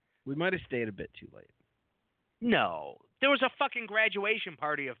 We might have stayed a bit too late. No. There was a fucking graduation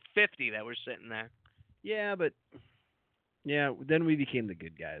party of 50 that were sitting there. Yeah, but then we became the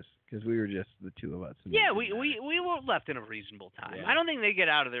good guys because we were just the two of us. Yeah, we were left in a reasonable time. Yeah. I don't think they get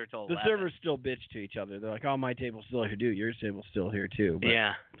out of there till 11. The servers still bitch to each other. They're like, "Oh, my table's still here, dude. Your table's still here too." But,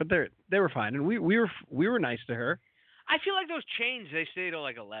 yeah, but they were fine, and we were nice to her. I feel like those chains they stay till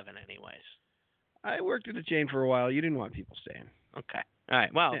like 11 anyways. I worked at a chain for a while. You didn't want people staying. Okay, all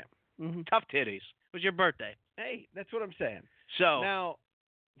right. Well, tough titties. It was your birthday. Hey, that's what I'm saying. So now,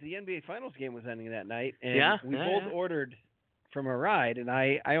 the NBA Finals game was ending that night, and we both ordered from a ride, and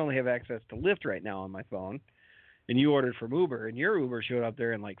I only have access to Lyft right now on my phone, and you ordered from Uber, and your Uber showed up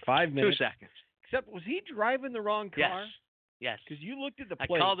there in like 5 minutes. 2 seconds. Except, was he driving the wrong car? Yes. Because you looked at the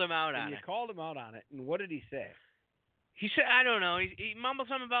plate. I called him out on it. You called him out on it, and what did he say? He said, I don't know. He mumbled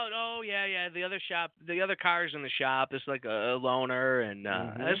something about, the other shop, the other cars in the shop. It's like a loaner and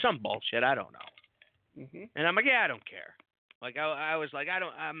some bullshit. I don't know. Mm-hmm. And I'm like, I don't care. Like I was like,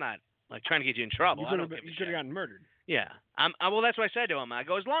 I'm not like trying to get you in trouble. You could have gotten murdered. Yeah. Well, that's what I said to him. I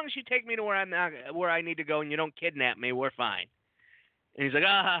go, as long as you take me to where I need to go and you don't kidnap me, we're fine. And he's like,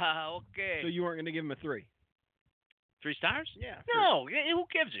 okay. So you weren't going to give him a 3? 3 stars? Yeah. No. Who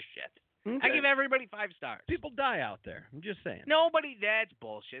gives a shit? I give everybody 5 stars. People die out there. I'm just saying. Nobody. That's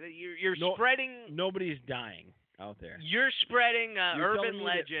bullshit. You're spreading. Nobody's dying out there. You're spreading You're telling urban me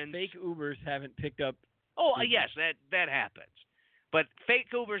that legends. fake Ubers haven't picked up. Oh, people. yes, that happens. But fake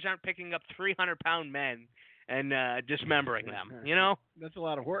Ubers aren't picking up 300-pound men and dismembering them. You know, That's a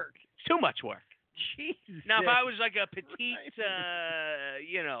lot of work. it's too much work. Jesus. Now, if I was like a petite, if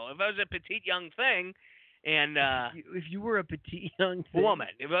I was a petite young thing, and if you were a petite young thing, woman,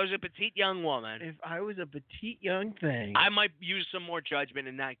 if I was a petite young woman, if I was a petite young thing, I might use some more judgment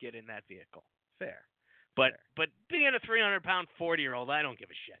and not get in that vehicle. fair. But being a 300-pound 40-year-old, I don't give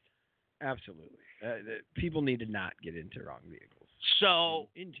a shit. Absolutely. People need to not get into wrong vehicles. So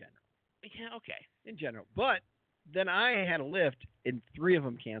in general. yeah, okay. In general. But then I had a lift, and 3 of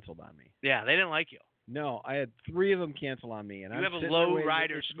them canceled on me. Yeah, they didn't like you. No, I had 3 of them cancel on me, and You I'm have a sitting low there waiting.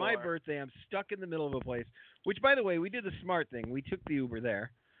 rider It's score. my birthday. I'm stuck in the middle of a place. Which, by the way, we did the smart thing. We took the Uber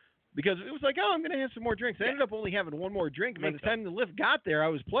there because it was like, oh, I'm going to have some more drinks. I ended up only having 1 more drink. By the time the lift got there, I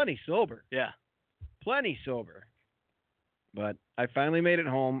was plenty sober. Yeah. Plenty sober. But I finally made it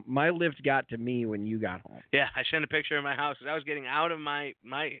home. My lift got to me when you got home. Yeah, I sent a picture of my house as I was getting out of my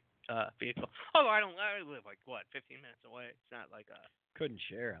vehicle. Although I live like 15 minutes away. It's not like a Couldn't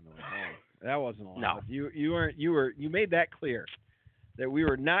share on the way home. That wasn't allowed. No. You made that clear that we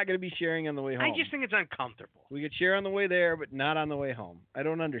were not going to be sharing on the way home. I just think it's uncomfortable. We could share on the way there, but not on the way home. I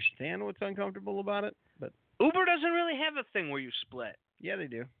don't understand what's uncomfortable about it, but Uber doesn't really have a thing where you split. yeah, they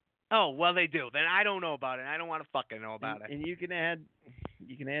do. Oh, well, they do. Then I don't know about it. I don't want to fucking know about it. And you can add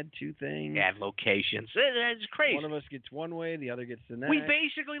 2 things. Add locations. It's crazy. One of us gets one way, the other gets the next. We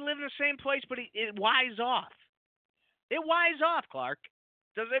basically live in the same place, but it wise off. It wise off, Clark.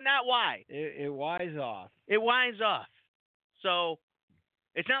 Does it not wise? It wise off. It wise off. So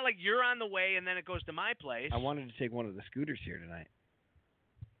it's not like you're on the way and then it goes to my place. I wanted to take one of the scooters here tonight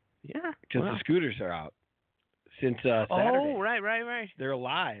Yeah. because the scooters are out since Saturday. Oh, right. They're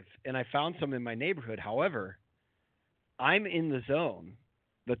alive, and I found some in my neighborhood. However, I'm in the zone,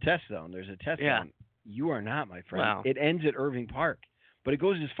 the test zone. There's a test zone. You are not, my friend. Wow. It ends at Irving Park, but it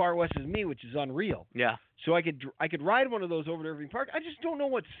goes as far west as me, which is unreal. Yeah. So I could ride one of those over to Irving Park. I just don't know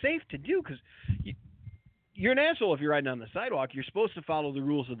what's safe to do because you're an asshole if you're riding on the sidewalk. You're supposed to follow the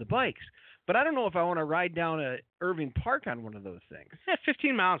rules of the bikes. But I don't know if I want to ride down a Irving Park on one of those things. Yeah,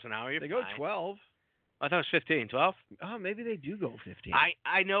 15 miles an hour. You're They go fine. 12. I thought it was 15, 12. Oh, maybe they do go 15.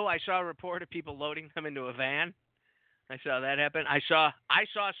 I know. I saw a report of people loading them into a van. I saw that happen. I saw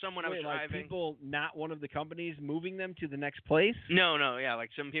someone I was Wait, like driving. people, not one of the companies, moving them to the next place? No, yeah, like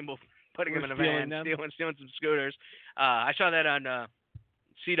some people putting Or them in a stealing van, them? stealing some scooters. I saw that on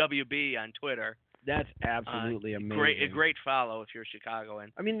CWB on Twitter. That's absolutely amazing. A great follow if you're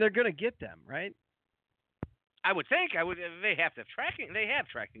Chicagoan. I mean, they're going to get them, right? I would think. They have tracking. They have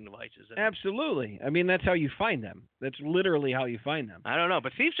tracking devices. Absolutely. I mean, that's how you find them. That's literally how you find them. I don't know,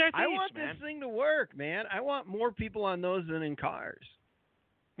 but thieves are thieves, I want man. this thing to work, man. I want more people on those than in cars.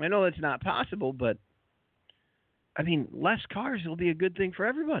 I know that's not possible, but I mean, less cars will be a good thing for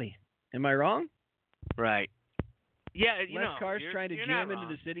everybody. Am I wrong? Right. Yeah, Less cars you're- trying to you're jam not into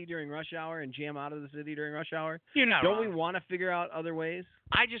wrong. the city during rush hour and jam out of the city during rush hour. You're not Don't wrong. we want to figure out other ways?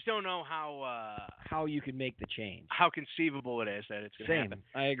 I just don't know how You can make the change. how conceivable it is that it's going to Same. happen.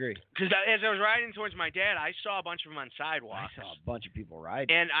 I agree. Because as I was riding towards my dad, I saw a bunch of them on I sidewalks. saw a bunch of people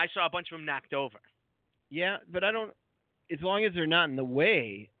riding. And I saw a bunch of them knocked over. Yeah, but I don't. As long as they're not in the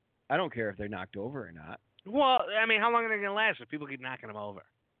way, I don't care if they're knocked over or not. Well, I mean, how long are they going to last if people keep knocking them over?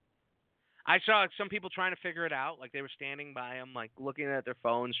 I saw some people trying to figure it out. Like, they were standing by them, like, looking at their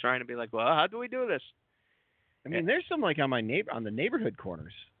phones, trying to be like, well, how do we do this? I mean, there's some like on the neighborhood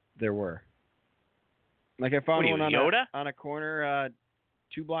corners. There were. Like I found What are one you, Yoda? on a corner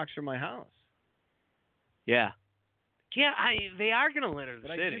 2 blocks from my house. Yeah. Yeah, they are going to litter the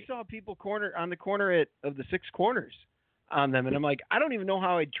But I city. just saw people on the corner of the 6 corners on them, and I'm like, I don't even know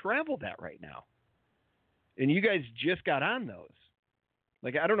how I'd travel that right now. And you guys just got on those.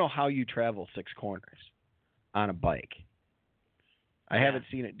 Like, I don't know how you travel 6 corners on a bike. I haven't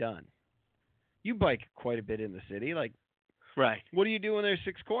seen it done. You bike quite a bit in the city. Like, Right. what do you do when there's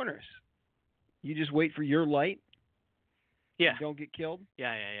 6 corners? You just wait for your light? Yeah. You don't get killed?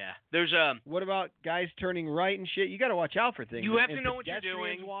 Yeah. There's What about guys turning right and shit? You got to watch out for things. You have And to know what you're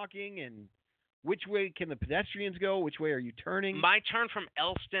pedestrians doing. Walking and which way can the pedestrians go? Which way are you turning? my turn from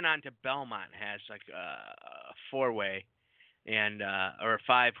Elston onto Belmont has like a 4-way and or a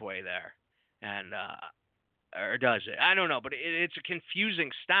 5-way there, and or does it? I don't know, but it's a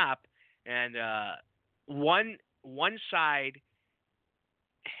confusing stop, and one side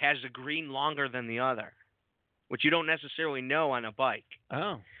has a green longer than the other, which you don't necessarily know on a bike.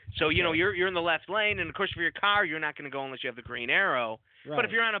 Oh. So, you know, Okay. you're in the left lane, and of course for your car, you're not going to go unless you have the green arrow. Right. But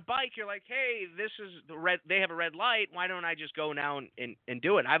if you're on a bike, you're like, hey, this is the red. They have a red light. Why don't I just go now and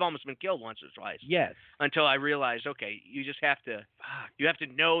do it? I've almost been killed once or twice yes, until I realized, okay, you just have to. You have to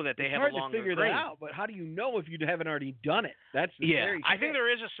know that they it's have hard a longer to figure green. that out. But how do you know if you haven't already done it? That's the Yeah, scary I think thing.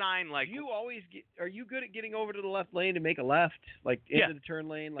 there is a sign like. Do you always are you good at getting over to the left lane to make a left, like into Yeah. the turn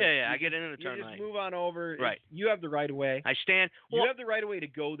lane? Like, Yeah, you I get into the you turn just lane. move on over. Right. You have the right of way. I stand. You Well, have the right of way to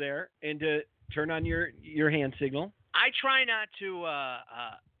go there and to turn on your hand signal. I try not to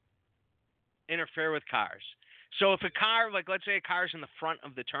interfere with cars. So if a car, like let's say a car's in the front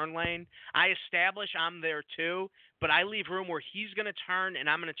of the turn lane, I establish I'm there too, but I leave room where he's going to turn and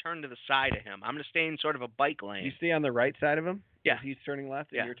I'm going to turn to the side of him. I'm going to stay in sort of a bike lane. You stay on the right side of him. Yeah. If he's turning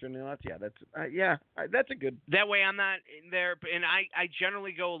left and Yeah. you're turning left. Yeah, that's that's a good. That way I'm not in there, and I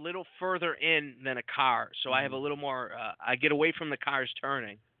generally go a little further in than a car, so I have a little more, I get away from the cars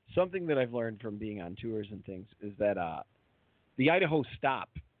turning. Something that I've learned from being on tours and things is that the Idaho stop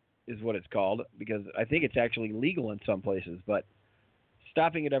is what it's called, because I think it's actually legal in some places, but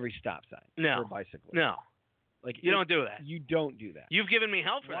stopping at every stop sign No. for bicyclists. No, Like you don't do that. You don't do that. You've given me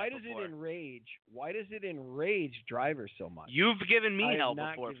hell for Why that does before. Why does it enrage drivers so much? You've given I me have hell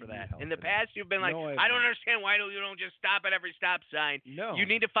not before given for you that. hell In the for that. past, you've been like, No, I have I don't not. understand why you don't just stop at every stop sign. No. You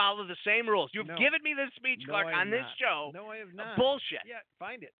need to follow the same rules. You've No. given me this speech, No, Clark, I have on this not. show. No, I have not. Bullshit. Yeah,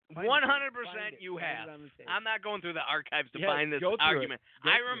 find it. 100% you Find have. it on the tape. I'm not going through the archives to Yeah, find this go through it. argument. Go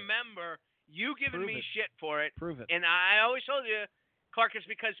I through it. remember you giving Prove me it. shit for it, Prove it. and I always told you, Clark, it's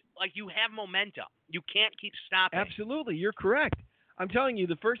because like you have momentum. You can't keep stopping. Absolutely, you're correct. I'm telling you,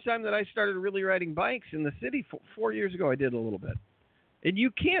 the first time that I started really riding bikes in the city 4 years ago, I did a little bit. And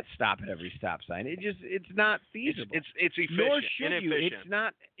you can't stop at every stop sign. It's not feasible. It's efficient. Nor should you.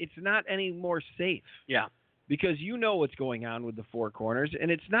 Inefficient. It's not any more safe. Yeah. Because you know what's going on with the four corners,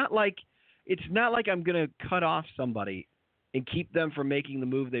 and it's not like I'm going to cut off somebody and keep them from making the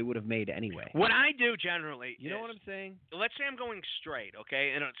move they would have made anyway. What I do generally, You know is, what I'm saying? let's say I'm going straight,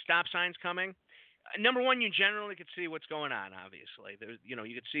 okay, and a stop sign's coming. Number one, you generally could see what's going on. Obviously, there's, you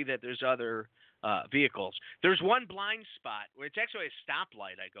could see that there's other vehicles. There's one blind spot where it's actually a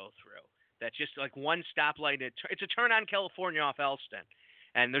stoplight I go through. That's just like one stoplight. It's a turn on California off Elston,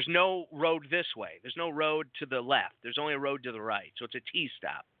 and there's no road this way. There's no road to the left. There's only a road to the right. So it's a T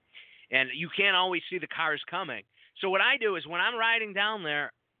stop, and you can't always see the cars coming. So what I do is when I'm riding down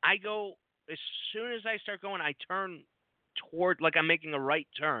there, I go as soon as I start going, I turn toward like I'm making a right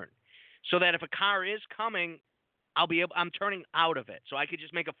turn, so that if a car is coming, I'm turning out of it, so I could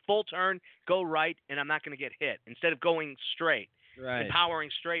just make a full turn, go right, and I'm not going to get hit instead of going straight. Right. And powering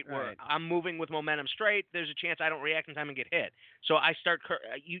straight where Right. I'm moving with momentum straight, there's a chance I don't react in time and get hit. So I start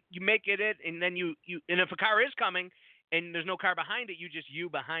you make it, and then you and if a car is coming and there's no car behind it, you just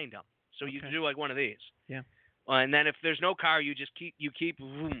behind them. So you Okay. do like one of these. Yeah. And then if there's no car, you just keep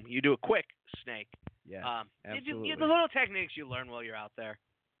vroom, you do a quick snake. Yeah. Absolutely. The little techniques you learn while you're out there,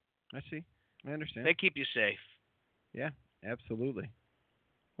 I see. I understand. they keep you safe. Yeah, absolutely.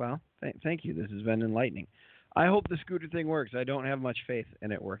 Well, thank you. This has been enlightening. I hope the scooter thing works. I don't have much faith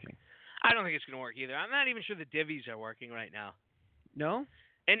in it working. I don't think it's going to work either. I'm not even sure the divvies are working right now. No?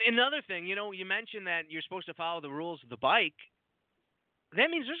 And another thing, you mentioned that you're supposed to follow the rules of the bike. That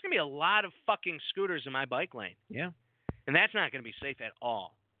means there's going to be a lot of fucking scooters in my bike lane. Yeah. And that's not going to be safe at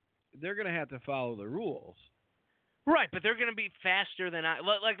all. They're going to have to follow the rules. Right, but they're going to be faster than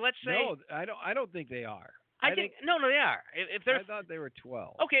like let's say No, I don't think they are. I think no, they are. If they're I thought they were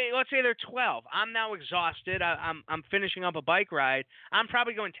 12. okay, let's say they're 12. I'm now exhausted. I'm finishing up a bike ride. I'm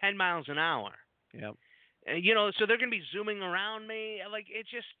probably going 10 miles an hour. Yep. So they're going to be zooming around me. Like it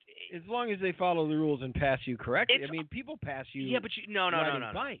just As long as they follow the rules and pass you correctly. It's- I mean, people pass you. yeah, but no. riding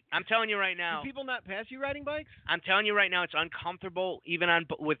bikes. I'm telling you right now. Do people not pass you riding bikes? I'm telling you right now, it's uncomfortable even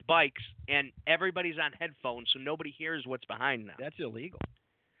with bikes, and everybody's on headphones, so nobody hears what's behind them. That's illegal.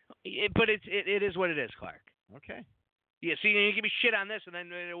 But it is what it is, Clark. Okay. Yeah, see, you give me shit on this, and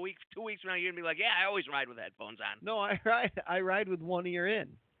then in a week, 2 weeks from now, you're gonna be like, yeah, I always ride with headphones on. No, I ride with one ear in.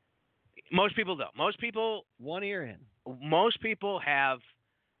 Most people don't. Most people have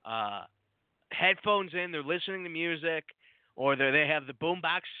headphones in. They're listening to music, or they have the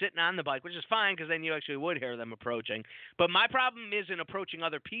boombox sitting on the bike, which is fine because then you actually would hear them approaching. But my problem isn't approaching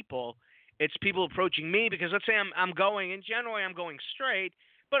other people. It's people approaching me because let's say I'm going, and generally I'm going straight,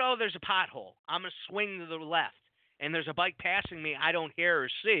 but there's a pothole. I'm gonna swing to the left, and there's a bike passing me I don't hear or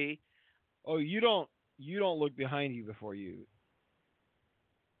see. Oh, you don't look behind you before you.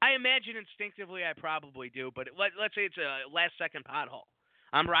 I imagine instinctively I probably do, but let's say it's a last-second pothole.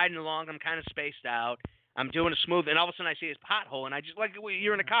 I'm riding along. I'm kind of spaced out. I'm doing a smooth, and all of a sudden I see his pothole, and I just like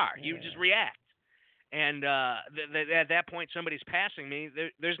you're in a car, you just react. And at that point, somebody's passing me.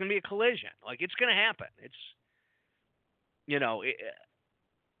 There's going to be a collision. Like, it's going to happen. It's,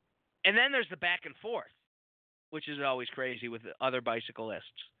 and then there's the back and forth, which is always crazy with the other bicyclists.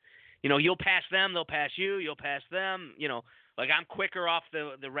 You'll pass them, they'll pass you, you'll pass them. Like I'm quicker off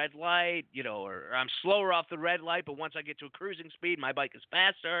the red light, or I'm slower off the red light, but once I get to a cruising speed, my bike is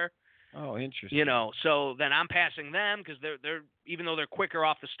faster. Oh, interesting. So then I'm passing them because they're even though they're quicker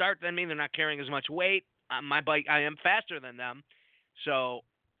off the start than me, they're not carrying as much weight. My bike, I am faster than them. So,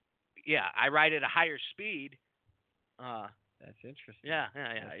 yeah, I ride at a higher speed. That's interesting. Yeah.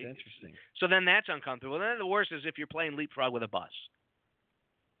 That's interesting. So then that's uncomfortable. Then the worst is if you're playing leapfrog with a bus.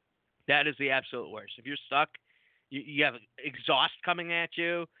 That is the absolute worst. If you're stuck, you have exhaust coming at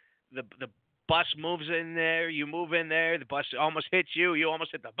you. The bus moves in there. You move in there. The bus almost hits you. You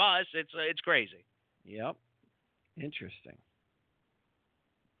almost hit the bus. It's crazy. Yep. Interesting.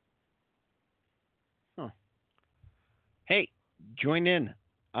 Huh. Hey, join in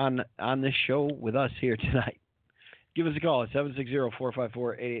on this show with us here tonight. Give us a call at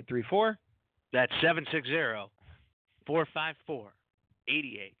 760-454-8834. That's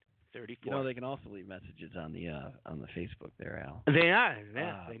 760-454-8834. They can also leave messages on the Facebook there, Al. They are.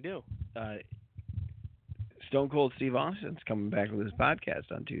 Yeah, they do. Stone Cold Steve Austin's coming back with his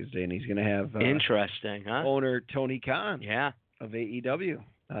podcast on Tuesday, and he's going to have interesting, huh? Owner Tony Khan of AEW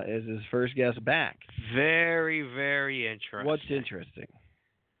as his first guest back. Very, very interesting. What's interesting?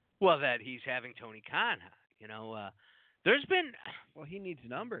 Well, that he's having Tony Khan. There's been... Well, he needs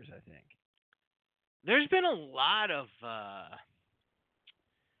numbers, I think. There's been a lot of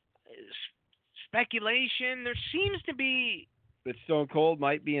speculation. There seems to be... That Stone Cold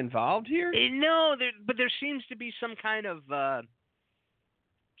might be involved here? No, but there seems to be some kind of...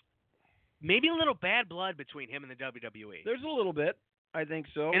 maybe a little bad blood between him and the WWE. There's a little bit. I think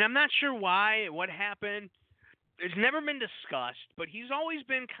so. And I'm not sure why, what happened. It's never been discussed, but he's always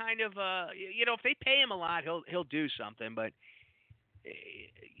been kind of if they pay him a lot, he'll do something. But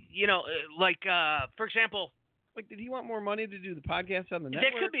for example, like, did he want more money to do the podcast on the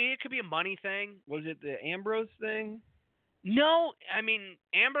network? It could be a money thing. Was it the Ambrose thing? No, I mean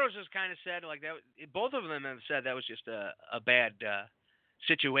Ambrose has kind of said like that. Both of them have said that was just a bad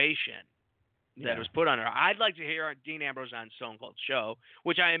situation that was put on her. I'd like to hear Dean Ambrose on Stone Cold's show,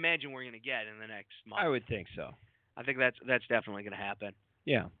 which I imagine we're going to get in the next month. I would think so. I think that's definitely going to happen.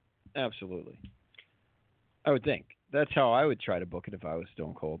 Yeah, absolutely. I would think. That's how I would try to book it if I was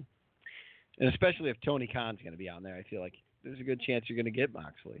Stone Cold. And especially if Tony Khan's going to be on there, I feel like there's a good chance you're going to get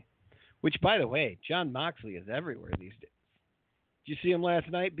Moxley. Which, by the way, John Moxley is everywhere these days. Did you see him last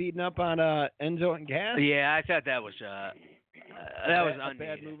night beating up on Enzo and Gas? Yeah, I thought that was unneeded. A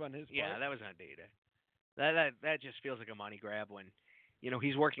bad move on his part. Yeah, that was unneeded. That just feels like a money grab when,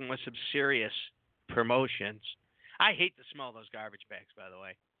 he's working with some serious promotions. I hate the smell of those garbage bags, by the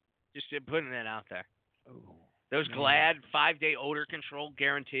way. Just putting that out there. Oh, those Glad 5-day odor control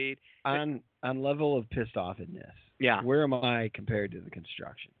guaranteed. On level of pissed offness. Yeah. Where am I compared to the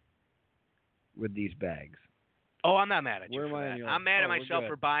construction with these bags? Oh, I'm not mad at you. Where for am I? That. I'm mad at myself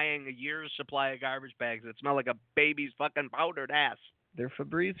for buying a year's supply of garbage bags that smell like a baby's fucking powdered ass. They're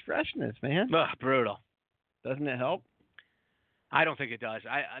Febreze freshness, man. Ugh, brutal. Doesn't it help? I don't think it does.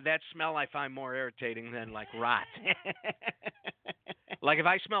 That smell I find more irritating than like rot. Like if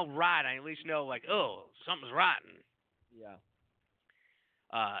I smell rot, I at least know like, oh, something's rotten. Yeah.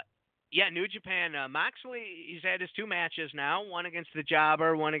 New Japan. Moxley, he's had his 2 matches now. One against the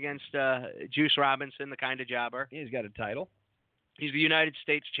Jobber, one against Juice Robinson, the kind of jobber. He's got a title. He's the United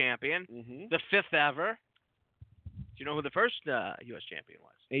States champion, the 5th ever. Do you know who the first U.S. champion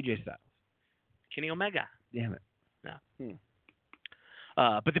was? AJ Styles. Kenny Omega. Damn it. No.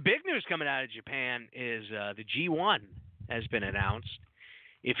 But the big news coming out of Japan is the G1 has been announced.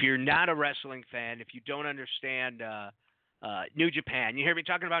 If you're not a wrestling fan, if you don't understand New Japan, you hear me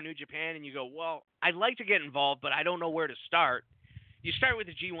talking about New Japan and you go, well, I'd like to get involved, but I don't know where to start. You start with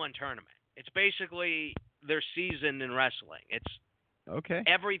the G1 tournament. It's basically their season in wrestling. It's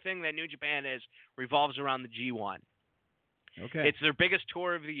everything that New Japan is revolves around the G1. Okay. It's their biggest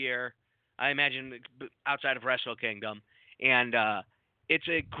tour of the year, I imagine, outside of Wrestle Kingdom. And it's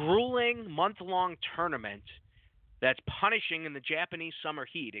a grueling month-long tournament that's punishing in the Japanese summer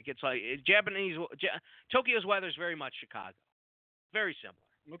heat. It gets like Tokyo's weather is very much Chicago. Very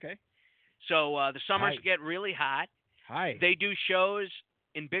similar. Okay. So the summers get really hot. They do shows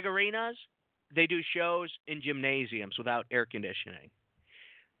in big arenas. They do shows in gymnasiums without air conditioning.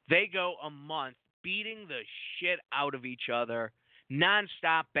 They go a month beating the shit out of each other,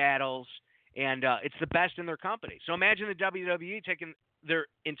 nonstop battles. and it's the best in their company. So imagine the WWE taking their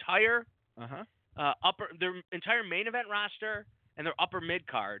entire their entire main event roster and their upper mid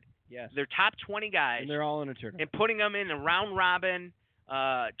card, Yes. their top 20 guys, And they're all in a tournament. and putting them in a round robin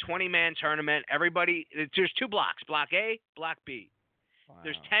 20-man tournament. Everybody, there's 2 blocks: Block A, Block B. Wow.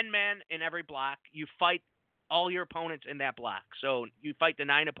 There's 10 men in every block. You fight all your opponents in that block. So you fight the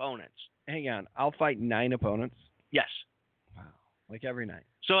 9 opponents. Hang on. I'll fight 9 opponents. Yes. Wow. Like every night.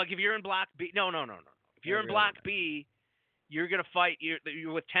 So like if you're in Block B, no. If you're in Every Block other B, you're gonna fight.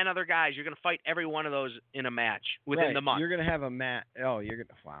 You're with 10 other guys. You're gonna fight every one of those in a match within the month. You're going to have a match. Oh, you're going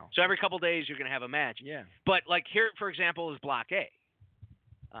to. Wow. So every couple days you're gonna have a match. Yeah. But like here, for example, is Block A.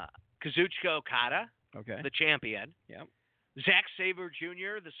 Kazuchika Okada, Okay. the champion. Yep. Zack Sabre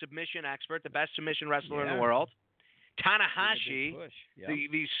Jr., the submission expert, the best submission wrestler in Yeah. the world. Big Tanahashi, push. Yep.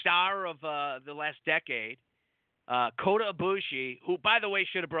 the star of the last decade. Kota Ibushi, who, by the way,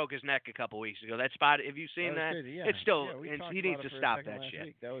 should have broke his neck a couple weeks ago. That spot, have you seen that? Crazy, yeah. It's still, Yeah, we and talked he about needs it to for a stop second that last shit.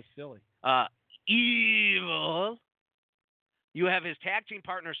 week. That was silly. Evil. You have his tag team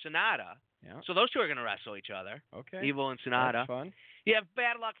partner, Sonata. Yeah. So those two are going to wrestle each other. Okay. Evil and Sonata. That's fun. You have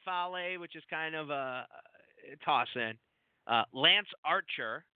Bad Luck Fale, which is kind of a toss-in. Lance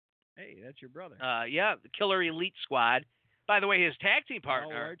Archer. Hey, that's your brother. Yeah, the Killer Elite Squad. By the way, his tag team Carl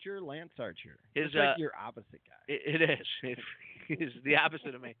partner. Archer, Lance Archer. His, It's like your opposite guy. It is. He's the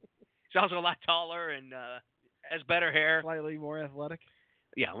opposite of me. He's also a lot taller and has better hair. Slightly more athletic.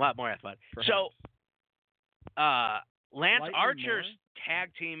 Yeah, a lot more athletic. Perhaps. So, Lance Slightly Archer's more?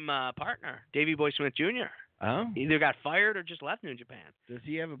 tag team partner, Davey Boy Smith Jr., Oh. either got fired or just left New Japan. Does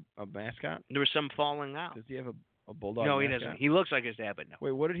he have a mascot? There was some falling out. Does he have a bulldog? No, he mascot? doesn't. He looks like his dad, but no.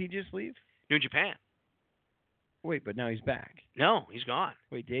 Wait, what did he just leave? New Japan. Wait, but now he's back. No, he's gone.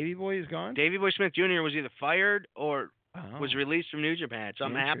 Wait, Davey Boy is gone? Davey Boy Smith Jr. was either fired or Oh, was released from New Japan.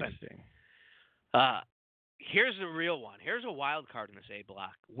 Something happened. interesting. Here's the real one. Here's a wild card in this A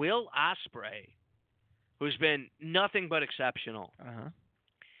block. Will Ospreay, who's been nothing but exceptional. Uh-huh.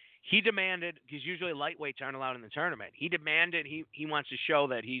 He demanded, because usually lightweights aren't allowed in the tournament. He demanded, he wants to show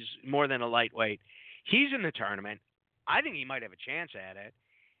that he's more than a lightweight. He's in the tournament. I think he might have a chance at it.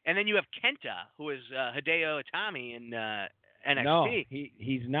 And then you have Kenta, who is Hideo Itami in NXT. No,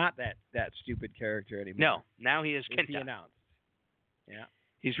 he's not that stupid character anymore. No, now he is He Kenta. announced. Yeah.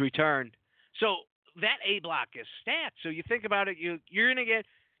 He's returned. So that A block is stacked. So you think about it, you're going to get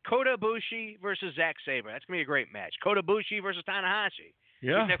Kota Ibushi versus Zack Sabre. That's going to be a great match. Kota Ibushi versus Tanahashi.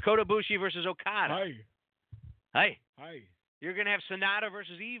 You're going to have Kota Ibushi versus Okada. Hey. You're going to have Sonata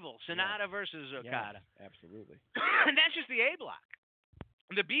versus Evil. Sonata versus Okada. Yes, absolutely. And that's just the A block.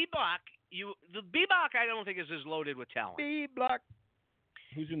 The B block, I don't think is as loaded with talent. B block.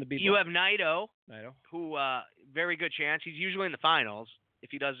 Who's in the B block? You have Naito, Naito. who very good chance. He's usually in the finals if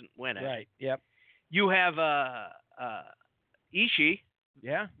he doesn't win it. Right. Yep. You have Ishii,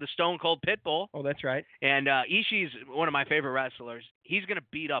 Yeah. the Stone Cold Pitbull, Oh, that's right. and Ishii's one of my favorite wrestlers. He's going to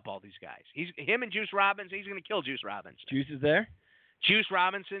beat up all these guys. Him and Juice Robinson. He's going to kill Juice Robinson. Juice is there. Juice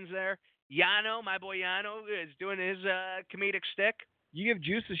Robinson's there. Yano, my boy Yano, is doing his comedic stick. You give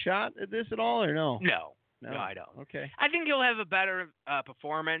Juice a shot at this at all, or no? No, I don't. Okay. I think he'll have a better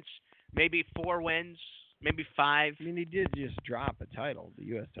performance. Maybe 4 wins, maybe 5. I mean, he did just drop a title, the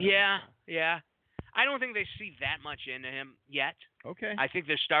U.S. title. Yeah. I don't think they see that much into him yet. Okay. I think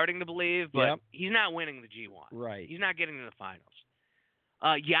they're starting to believe, but Yep. he's not winning the G1. Right. He's not getting to the finals.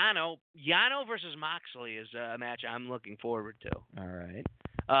 Yano versus Moxley is a match I'm looking forward to. All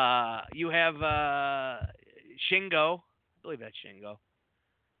right. You have Shingo. I believe that's Shingo.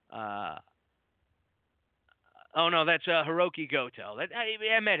 Oh no, that's Hiroki Goto.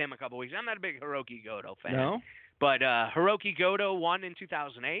 I met him a couple weeks. I'm not a big Hiroki Goto fan. No. But Hiroki Goto won in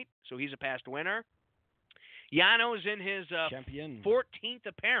 2008, so he's a past winner. Yano is in his Champion. 14th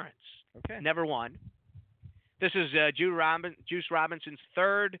appearance. Okay. Never won. This is Juice Robinson's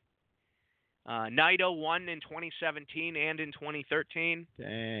 3rd. Naito won in 2017 and in 2013.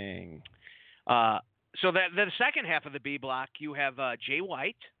 Dang. So that the second half of the B block, you have Jay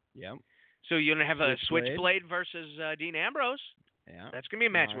White. Yep. So you're going to have a Switchblade. Switchblade versus Dean Ambrose. Yeah. That's going to be a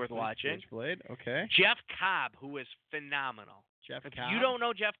match Moxley, worth watching. Switchblade. Okay. Jeff Cobb, who is phenomenal. Jeff If Cobb. you don't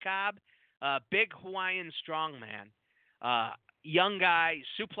know Jeff Cobb, big Hawaiian strongman, young guy,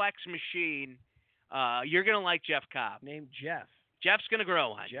 suplex machine. You're going to like Jeff Cobb. Name Jeff. Jeff's going to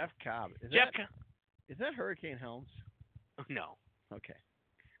grow on you. Jeff Cobb. Is that Hurricane Helms? No. Okay.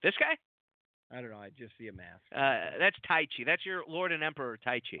 This guy? I don't know. I just see a mask. That's Taichi. That's your Lord and Emperor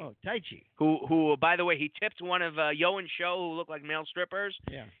Taichi. Oh, Taichi. Who, by the way, he tipped one of Yo and Show who looked like male strippers.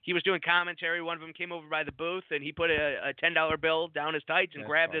 Yeah. He was doing commentary. One of them came over by the booth, and he put a $10 bill down his tights and That's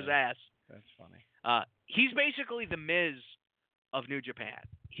grabbed funny. his ass. That's funny. He's basically the Miz of New Japan.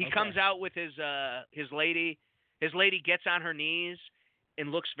 He Okay. comes out with his lady. His lady gets on her knees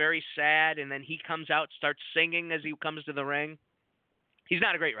and looks very sad, and then he comes out, starts singing as he comes to the ring. He's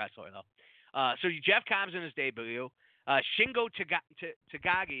not a great wrestler, though. So Jeff Cobb's in his debut. Shingo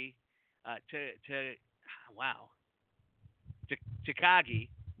Takagi, Takagi.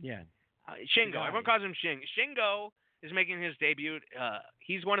 Yeah. Shingo. Takagi. Everyone calls him Shingo. Shingo is making his debut.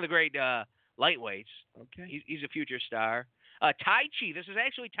 He's one of the great lightweights. Okay. He's a future star. Taichi. This is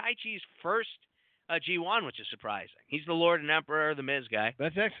actually Taichi's first G1, which is surprising. He's the Lord and Emperor, the Miz guy.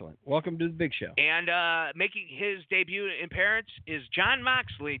 That's excellent. Welcome to the big show. And making his debut appearance is Jon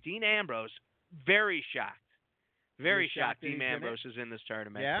Moxley, Dean Ambrose. Very shocked. Very You're shocked shocked that Dean he's in Ambrose is in this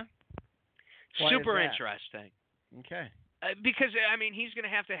tournament. Yeah? Why is Super that? interesting. Okay. Because, I mean, he's going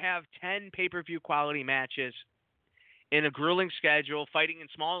to have 10 pay-per-view quality matches in a grueling schedule, fighting in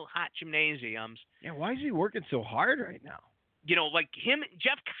small, hot gymnasiums. Yeah, why is he working so hard right now? You know, like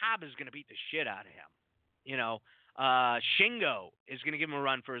Jeff Cobb is going to beat the shit out of him. You know, Shingo is going to give him a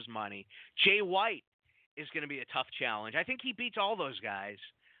run for his money. Jay White is going to be a tough challenge. I think he beats all those guys.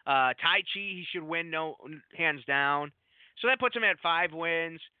 Taichi, he should win, no hands down. So that puts him at 5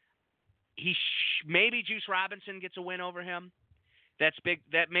 wins. Maybe Juice Robinson gets a win over him. That's big.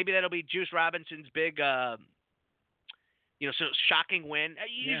 That'll be Juice Robinson's big, shocking win.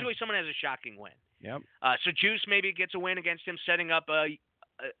 Usually someone has a shocking win. Yep. So Juice maybe gets a win against him, setting up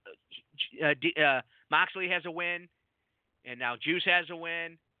Moxley has a win, and now Juice has a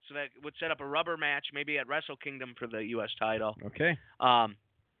win. So that would set up a rubber match, maybe at Wrestle Kingdom for the U.S. title. Okay.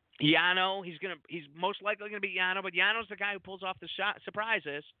 Yano, he's most likely gonna beat Yano, but Yano's the guy who pulls off the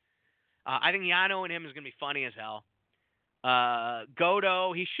surprises. I think Yano and him is gonna be funny as hell.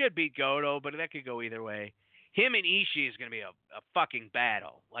 Goto, he should beat Goto, but that could go either way. Him and Ishii is gonna be a fucking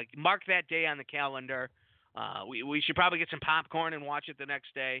battle. Like, mark that day on the calendar. We should probably get some popcorn and watch it the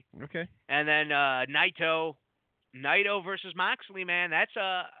next day. Okay. And then Naito versus Moxley, man, that's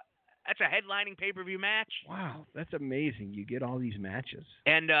a headlining pay-per-view match. Wow, that's amazing. You get all these matches.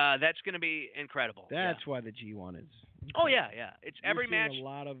 And that's going to be incredible. That's why the G1 is. Oh yeah. It's You're every seeing match. A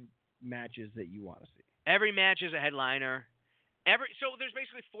lot of matches that you want to see. Every match is a headliner. So there's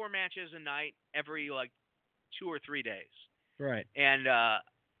basically 4 matches a night every 2 or 3 days. Right. And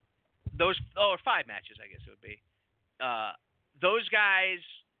or 5 matches, I guess it would be. Those guys,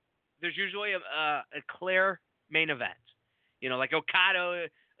 there's usually a clear main event. You know, like Okada.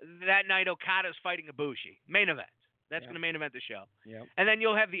 That night, Okada's fighting Ibushi. Main event. That's going to main event the show. Yep. And then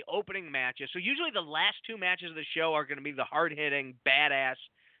you'll have the opening matches. So usually the last 2 matches of the show are going to be the hard-hitting, badass,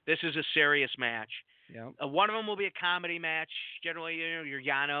 this is a serious match. Yep. One of them will be a comedy match. Generally, your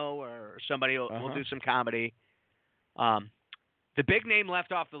Yano or somebody will do some comedy. The big name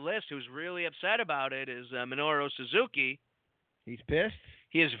left off the list who's really upset about it is Minoru Suzuki. He's pissed?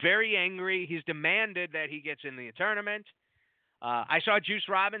 He is very angry. He's demanded that he gets in the tournament. I saw Juice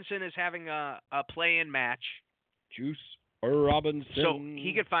Robinson is having a play-in match. Juice Robinson. So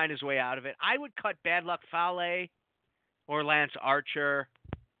he could find his way out of it. I would cut Bad Luck Fale or Lance Archer.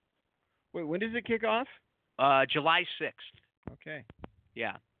 Wait, when does it kick off? July 6th. Okay.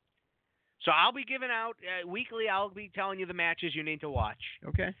 Yeah. So I'll be giving out weekly. I'll be telling you the matches you need to watch.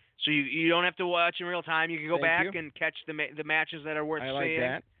 Okay. So you don't have to watch in real time. You can go Thank back you. and catch the matches that are worth I like seeing.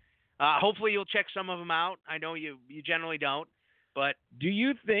 that. Hopefully you'll check some of them out. I know you generally don't, but Do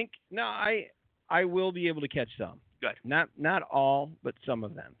you think? No, I will be able to catch some. good. Not all, but some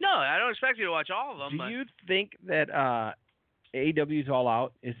of them. No, I don't expect you to watch all of them. Do but you think that AEW's All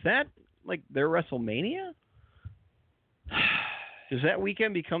Out, is that like their WrestleMania? Does that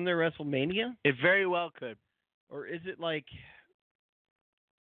weekend become their WrestleMania? It very well could. Or is it like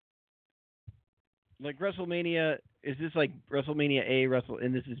WrestleMania? Is this like WrestleMania A,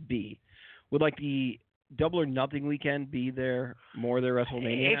 and this is B? Would like the Double or Nothing weekend be their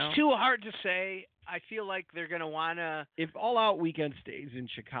WrestleMania now? It's too hard to say. I feel like they're going to want to. If All Out weekend stays in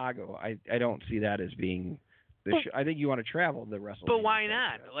Chicago, I don't see that as being the I think you want to travel the WrestleMania. But why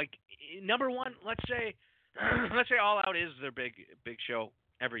not? Like, number one, let's say All Out is their big show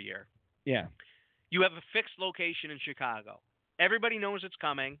every year. Yeah. You have a fixed location in Chicago. Everybody knows it's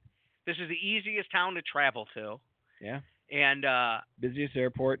coming. This is the easiest town to travel to. Yeah. And busiest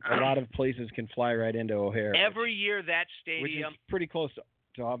airport. A lot of places can fly right into O'Hare. Every year that which stadium, is pretty close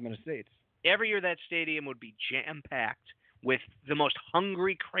to Hoffman Estates. every year that stadium would be jam-packed with the most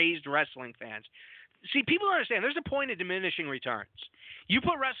hungry, crazed wrestling fans. See, people don't understand. There's a point of diminishing returns. You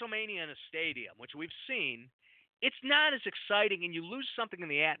put WrestleMania in a stadium, which we've seen, it's not as exciting, and you lose something in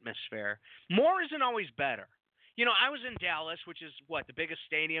the atmosphere. More isn't always better. You know, I was in Dallas, which is, the biggest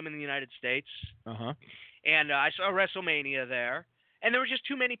stadium in the United States. Uh-huh. And I saw WrestleMania there, and there were just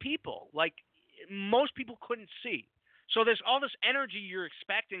too many people. Like, most people couldn't see. So there's all this energy you're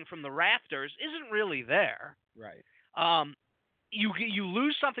expecting from the rafters isn't really there. Right. You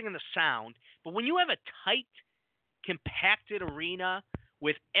lose something in the sound, but when you have a tight, compacted arena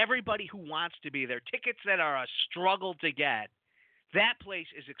with everybody who wants to be there, tickets that are a struggle to get, that place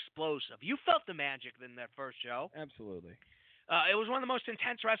is explosive. You felt the magic in that first show. Absolutely. It was one of the most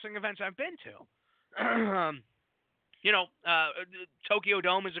intense wrestling events I've been to. Tokyo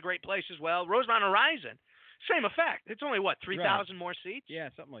Dome is a great place as well. Rosemont Horizon, same effect. It's only, 3,000 more seats? Yeah,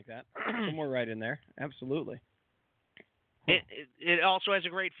 something like that. Somewhere right in there. Absolutely. It also has a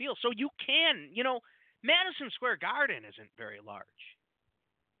great feel. So you can, Madison Square Garden isn't very large.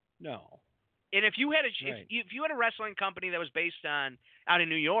 No. And if you had Right. if you had a wrestling company that was based out in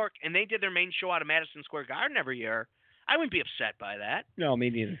New York and they did their main show out of Madison Square Garden every year, I wouldn't be upset by that. No, me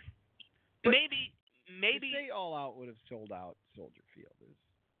neither. But maybe if they All Out would have sold out Soldier Field.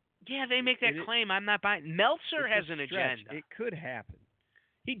 Yeah, they make that claim. I'm not buying. Meltzer has an agenda. It could happen.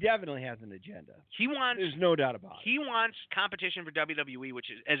 He definitely has an agenda. He wants. There's no doubt about it. He wants competition for WWE, which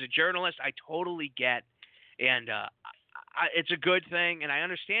is, as a journalist, I totally get, and it's a good thing, and I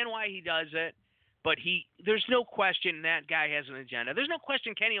understand why he does it. But there's no question that guy has an agenda. There's no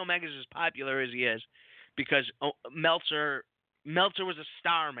question Kenny Omega's as popular as he is, because Meltzer was a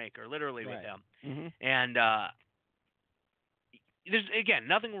star maker, literally, with him. Mm-hmm. And there's, again,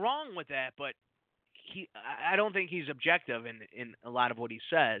 nothing wrong with that, but I don't think he's objective in a lot of what he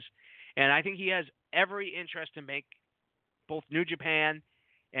says. And I think he has every interest to make both New Japan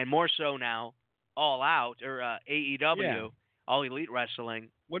and more so now All Out, or AEW, All Elite Wrestling,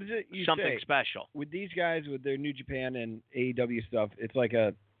 what is it you something say? special. With these guys, with their New Japan and AEW stuff, it's like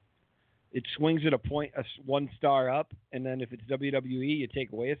it swings at a point, one star up, and then if it's WWE, you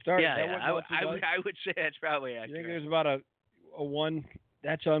take away a star. Yeah, Is that what Meltzer does? I would say that's probably accurate. You think there's about a one?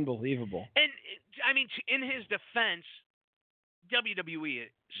 That's unbelievable. And, I mean, in his defense, WWE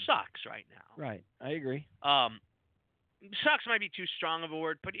sucks right now. Right, I agree. Sucks might be too strong of a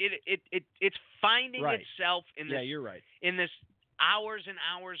word, but it's finding itself in this. Yeah, you're right. In this hours and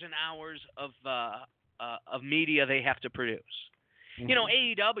hours and hours of media they have to produce. Mm-hmm. You know,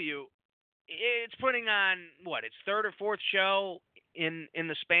 AEW, it's putting on its third or fourth show in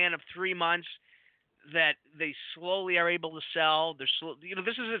the span of 3 months that they slowly are able to sell. This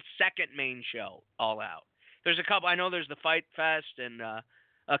is its second main show, All Out. There's a couple. I know there's the Fight Fest and a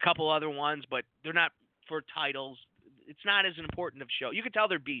couple other ones, but they're not for titles. It's not as important of a show. You can tell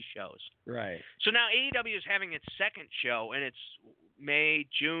they're B shows. Right. So now AEW is having its second show, and it's May,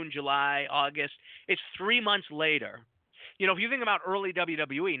 June, July, August. It's 3 months later. You know, if you think about early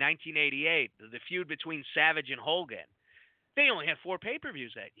WWE, 1988, the feud between Savage and Hogan, they only had 4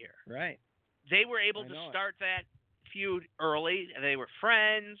 pay-per-views that year. Right. They were able to start that feud early. They were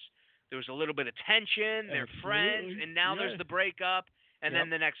friends. There was a little bit of tension. They're friends, and now there's the breakup, and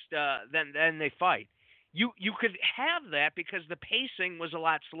then the next, then they fight. You could have that because the pacing was a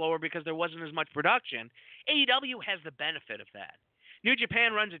lot slower because there wasn't as much production. AEW has the benefit of that. New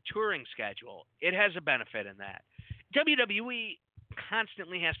Japan runs a touring schedule. It has a benefit in that. WWE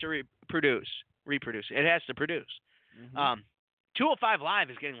constantly has to reproduce. It has to produce. Mm-hmm. 205 Live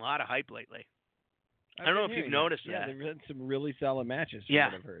is getting a lot of hype lately. I don't know if you've noticed that. Yeah, they've had some really solid matches from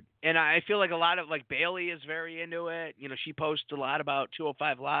what I've heard. And I feel like a lot of, Bailey is very into it. You know, she posts a lot about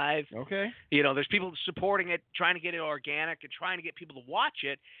 205 Live. Okay. You know, there's people supporting it, trying to get it organic and trying to get people to watch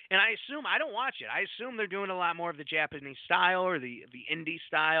it. And I don't watch it. I assume they're doing a lot more of the Japanese style or the indie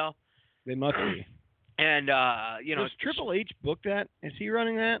style. They must be. And, Does Triple H book that? Is he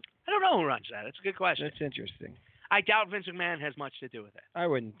running that? I don't know who runs that. It's a good question. That's interesting. I doubt Vince McMahon has much to do with it. I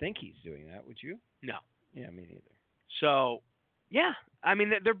wouldn't think he's doing that, would you? No. Yeah, me neither. So, yeah. I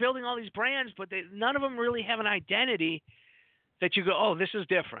mean, they're building all these brands, but none of them really have an identity that you go, oh, this is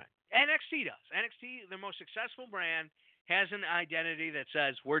different. NXT does. NXT, their most successful brand, has an identity that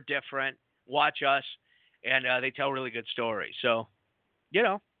says, we're different, watch us, and they tell really good stories. So, you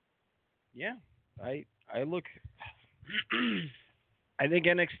know. Yeah. I look... I think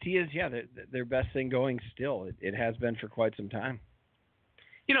NXT is, their best thing going still. It has been for quite some time.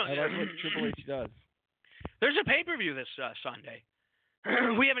 You know, I like what Triple H does. There's a pay-per-view this Sunday.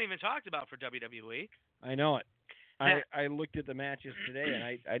 We haven't even talked about for WWE. I know it. I looked at the matches today, and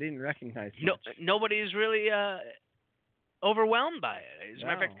I didn't recognize much. Nobody's really overwhelmed by it. As a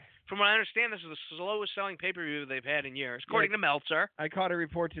matter of No. fact, from what I understand, this is the slowest selling pay-per-view they've had in years, according to Meltzer. I caught a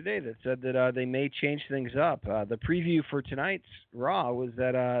report today that said that they may change things up. The preview for tonight's Raw was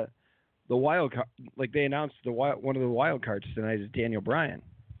that the wild card, like they announced one of the wild cards tonight is Daniel Bryan.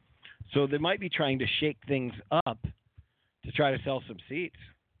 So they might be trying to shake things up to try to sell some seats.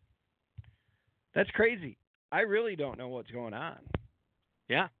 That's crazy. I really don't know what's going on.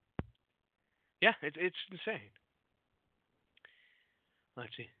 Yeah, it's insane.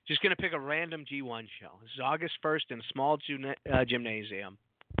 Let's see. Just going to pick a random G1 show. This is August 1st in a small gymnasium.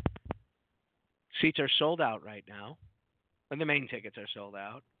 Seats are sold out right now. And the main tickets are sold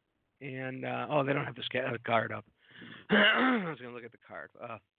out. And, they don't have the card up. I was going to look at the card.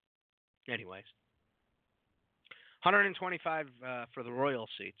 Anyways. 125 for the Royal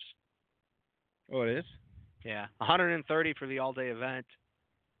seats. Oh, it is? Yeah. 130 for the all-day event.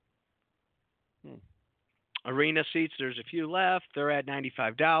 Arena seats, there's a few left. They're at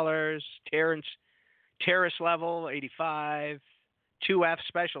 $95. Terrace level, $85. 2F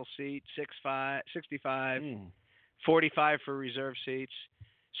special seat, $65. $45 for reserve seats.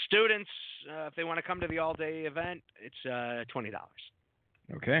 Students, if they want to come to the all-day event, it's $20.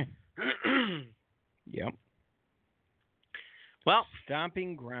 Okay. Yep. Well,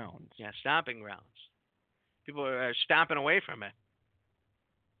 Stomping Grounds. yeah, stomping grounds. People are stomping away from it.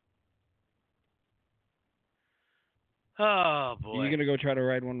 Oh, boy. Are you going to go try to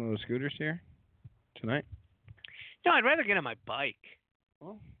ride one of those scooters here tonight? No, I'd rather get on my bike.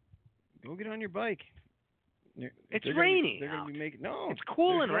 Well, go get on your bike. It's They're raining They're going out. to be making no. It's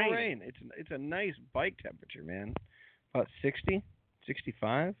cool there's and no raining. rain. It's a nice bike temperature, man. About 60,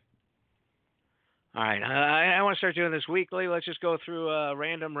 65. All right, I want to start doing this weekly. Let's just go through a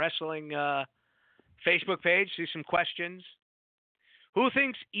random wrestling Facebook page, see some questions. Who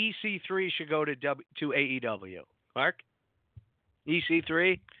thinks EC3 should go to AEW? Clark?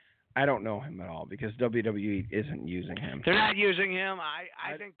 EC3? I don't know him at all because WWE isn't using him. They're not using him.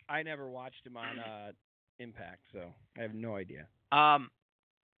 I think I never watched him on Impact, so I have no idea. I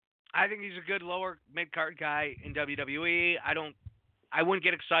think he's a good lower mid-card guy in WWE. I wouldn't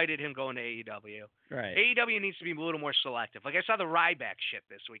get excited him going to AEW. Right. AEW needs to be a little more selective. Like I saw the Ryback shit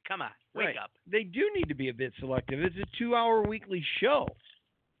this week. Come on, wake Right. up. They do need to be a bit selective. It's a 2-hour weekly show.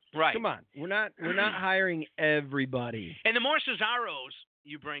 Right. Come on. We're not hiring everybody. And the more Cesaros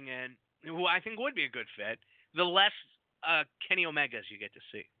you bring in, who I think would be a good fit, the less Kenny Omegas you get to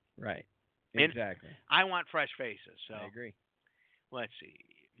see. Right. And Exactly. I want fresh faces. So I agree. let's see.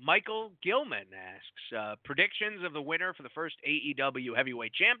 Michael Gilman asks, predictions of the winner for the first AEW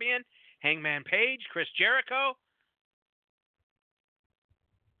heavyweight champion, Hangman Page, Chris Jericho.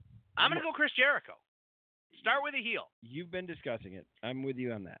 I'm going to go Chris Jericho. Start with a heel. You've been discussing it. I'm with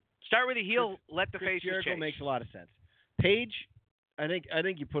you on that. Start with a heel, let the Chris faces Jericho change. makes a lot of sense. Page, I think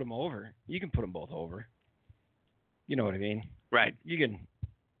you put them over. You can put them both over. You know what I mean? Right. You can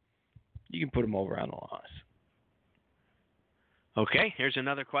put them over on the loss. Okay, here's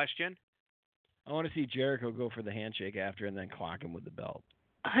another question. I want to see Jericho go for the handshake after and then clock him with the belt.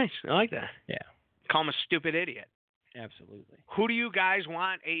 Nice. I like that. Yeah, Call him a stupid idiot. absolutely. Who do you guys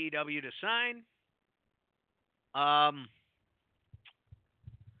want AEW to sign? I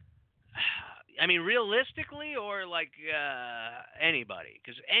mean, realistically, or like anybody?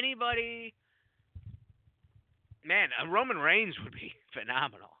 Because anybody, man, Roman Reigns would be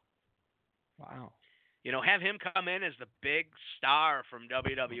phenomenal. Wow. You know, have him come in as the big star from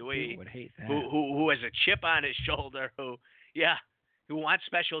WWE, People would hate that. who has a chip on his shoulder, who wants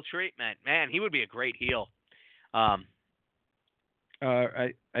special treatment. Man, he would be a great heel. I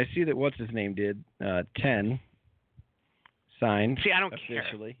see that what's his name did 10 signed. See, I don't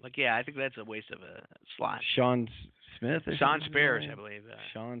officially. care. Like, yeah, I think that's a waste of a slot. Sean Smith. Or Sean something? Spears, I believe.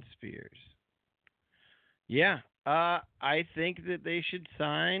 Sean Spears. Yeah, I think that they should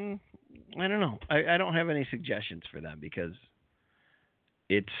sign. I don't know. I don't have any suggestions for them because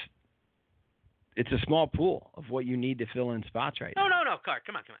it's a small pool of what you need to fill in spots right now. No, Clark,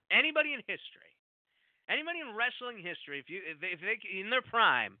 come on. Anybody in history, anybody in wrestling history, if they in their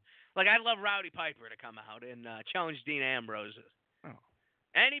prime, like I'd love Rowdy Piper to come out and challenge Dean Ambrose. Oh.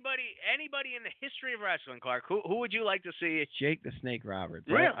 Anybody in the history of wrestling, Clark, who would you like to see? Jake the Snake Roberts.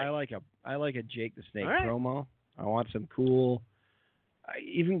 Really? I like a Jake the Snake All right. promo. I want some cool.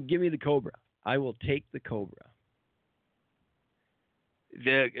 Even give me the Cobra. I will take the Cobra.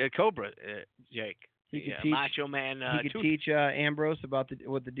 The Cobra, Jake. He could The, teach Macho Man. he could teach Ambrose about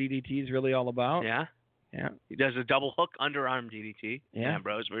what the DDT is really all about. Yeah. Yeah. He does a double hook underarm DDT, Yeah.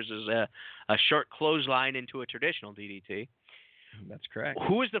 Ambrose, versus a short clothesline into a traditional DDT. That's correct.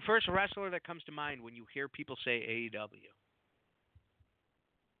 Who is the first wrestler that comes to mind when you hear people say AEW?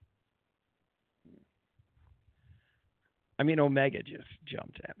 I mean, Omega just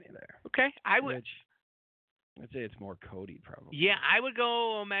jumped at me there. Okay, I would. Which, I'd say it's more Cody, probably. Yeah, I would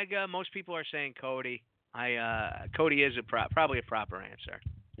go Omega. Most people are saying Cody. Cody is probably a proper answer.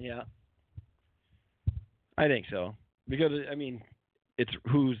 Yeah. I think so. Because, I mean, it's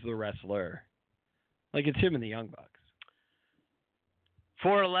who's the wrestler. Like, it's him and the Young Bucks.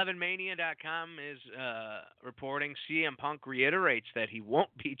 411mania.com is reporting CM Punk reiterates that he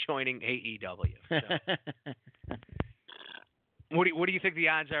won't be joining AEW. So. What do you think the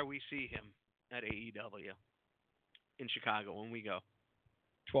odds are we see him at AEW in Chicago when we go?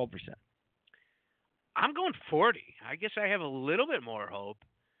 12%. I'm going 40. I guess I have a little bit more hope.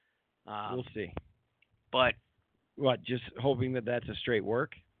 We'll see. But what? Just hoping that that's a straight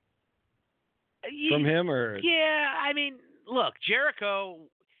work from him, or? Yeah, I mean, look, Jericho.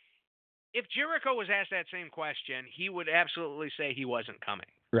 If Jericho was asked that same question, he would absolutely say he wasn't coming.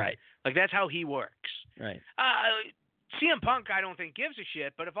 Right. Like that's how he works. Right. CM Punk, I don't think gives a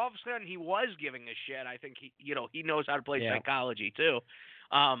shit. But if all of a sudden he was giving a shit, I think he knows how to play psychology too.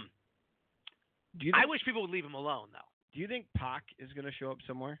 I wish people would leave him alone, though. Do you think Pac is going to show up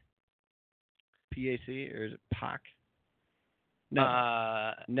somewhere? PAC, or is it Pac?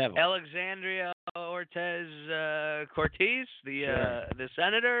 Neville. Alexandria Cortez, the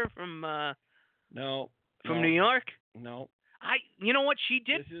senator from New York. No. You know what she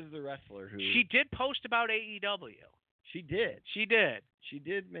did? This is the wrestler who she did post about AEW. She did. She did. She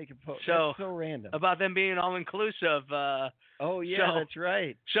did make a post. So, that's so random. About them being all inclusive. Oh yeah, that's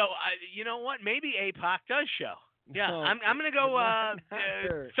right. So you know what? Maybe APOC does show. Yeah, no, I'm going to go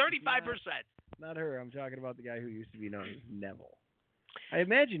 35%. Not her. I'm talking about the guy who used to be known as Neville. I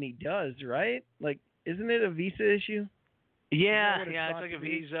imagine he does, right? Like, isn't it a visa issue? Yeah. It's like a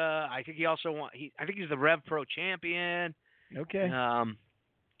visa. I think he also I think he's the Rev Pro champion. Okay.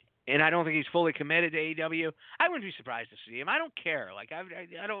 And I don't think he's fully committed to AEW. I wouldn't be surprised to see him. I don't care. Like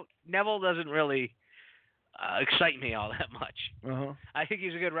I don't. Neville doesn't really excite me all that much. Uh-huh. I think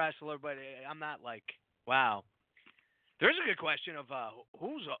he's a good wrestler, but I'm not like wow. There's a good question of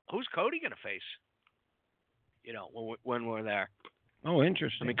who's Cody gonna face? You know, when we're there. Oh,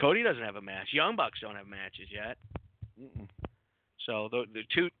 interesting. I mean, Cody doesn't have a match. Young Bucks don't have matches yet. Mm-mm. So the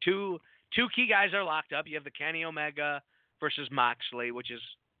two key guys are locked up. You have the Kenny Omega versus Moxley, which is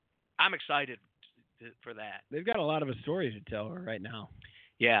I'm excited for that. They've got a lot of a story to tell right now.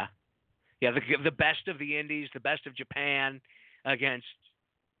 Yeah. The best of the Indies, the best of Japan against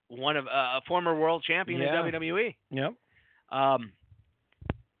one of a former world champion in WWE. Yep.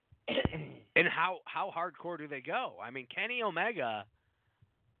 And how hardcore do they go? I mean, Kenny Omega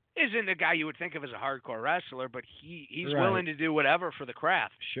isn't a guy you would think of as a hardcore wrestler, but he's willing to do whatever for the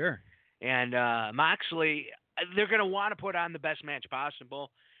craft. Sure. And Moxley, they're going to want to put on the best match possible.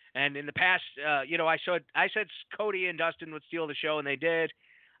 And in the past, I said Cody and Dustin would steal the show, and they did.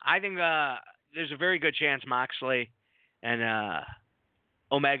 I think there's a very good chance Moxley and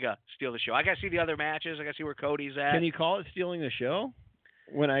Omega steal the show. I got to see the other matches. I got to see where Cody's at. Can you call it stealing the show?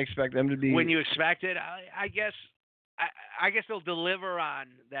 When I expect them to be. When you expect it, I guess they'll deliver on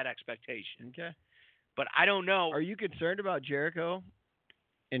that expectation. Okay. But I don't know. Are you concerned about Jericho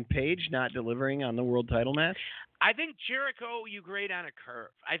and Page not delivering on the world title match? I think Jericho, you grade on a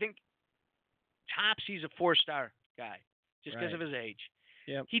curve. I think tops he's a 4-star guy just because of his age.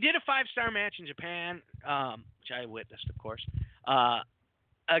 Yep. He did a 5-star match in Japan, which I witnessed, of course,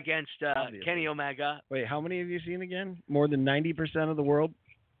 against Kenny Omega. Wait, how many have you seen again? More than 90% of the world?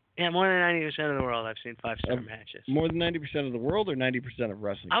 Yeah, more than 90% of the world I've seen 5-star matches. More than 90% of the world or 90% of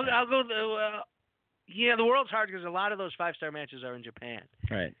wrestling? I'll go the world's hard because a lot of those 5-star matches are in Japan.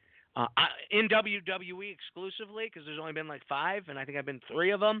 Right. In WWE exclusively, because there's only been like 5, and I think I've been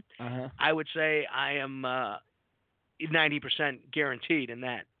 3 of them. Uh-huh. I would say I am 90% guaranteed in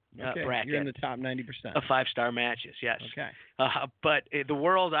that bracket. You're in the top 90% of 5-star matches. Yes. Okay. But the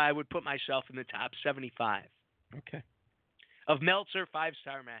world, I would put myself in the top 75. Okay. Of Meltzer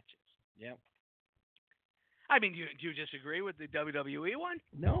 5-star matches. Yep. I mean, do you disagree with the WWE one?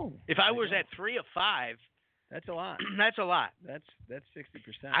 No. If I was at 3 of 5, that's a lot. That's a lot. That's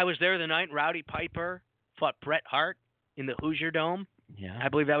 60%. I was there the night Rowdy Piper fought Bret Hart in the Hoosier Dome. Yeah. I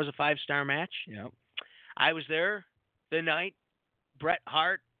believe that was a 5-star match. Yep. I was there the night Bret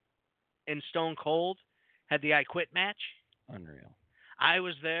Hart and Stone Cold had the I Quit match. Unreal. I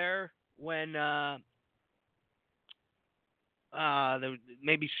was there when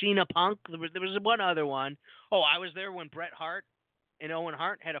maybe Cena Punk. There was one other one. Oh, I was there when Bret Hart and Owen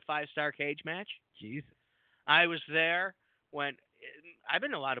Hart had a 5-star cage match. Jesus. I was there when I've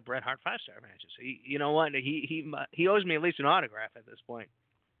been to a lot of Bret Hart 5-star matches. You know what? He owes me at least an autograph at this point.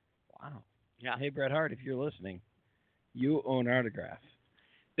 Wow. Yeah. Hey, Bret Hart, if you're listening, You own autograph.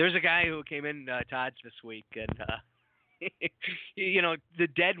 There's a guy who came in Todd's this week, and the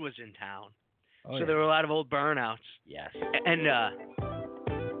Dead was in town, Oh, so there were a lot of old burnouts. Yes. And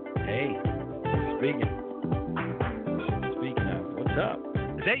Hey, speaking of, what's up?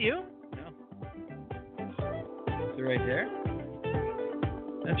 is that you? Is it right there?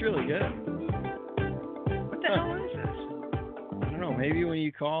 That's really good. What the hell is this? I don't know. Maybe when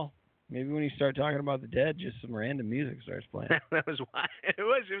you call, maybe when you start talking about the Dead, just some random music starts playing. That was why it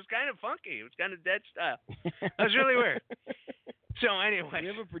was kind of funky. It was kind of Dead style. That was really weird. So anyway, Do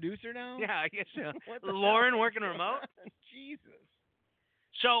you have a producer now? yeah, I guess so. What the Lauren hell? working remote. Jesus.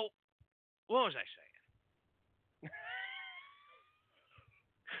 So, what was I saying?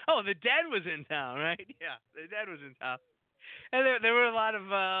 Oh, the Dead was in town, right? Yeah, the Dead was in town, and there were a lot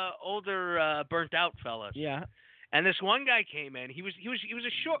of older, burnt out fellas. Yeah. And this one guy came in. He was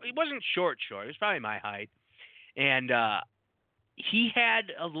a short. He wasn't short. He was probably my height, and he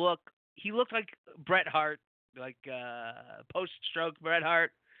had a look. He looked like Bret Hart, like post-stroke Bret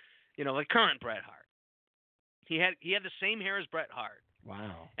Hart, like current Bret Hart. He had the same hair as Bret Hart,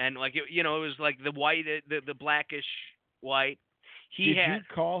 Wow. and like it was like the white, the blackish white. Did you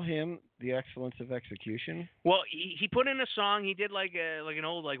call him the excellence of execution? Well, he put in a song. He did like an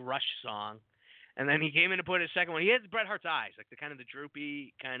old like Rush song. And then he came in to put his second one. He had Bret Hart's eyes, like the kind of the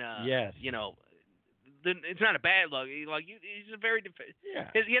droopy kind of. Yes. It's not a bad look. He's a very.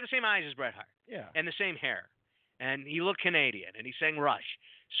 Yeah. He had the same eyes as Bret Hart. Yeah. And the same hair, and he looked Canadian, and he sang Rush.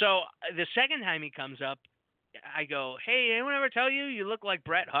 So the second time he comes up, I go, "Hey, anyone ever tell you look like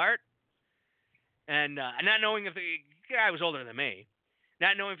Bret Hart?" And not knowing if the guy was older than me,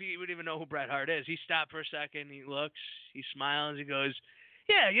 not knowing if he would even know who Bret Hart is, he stopped for a second. He looks, he smiles, he goes,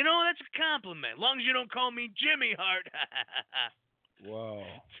 "Yeah, that's a compliment. Long as you don't call me Jimmy Hart." Whoa.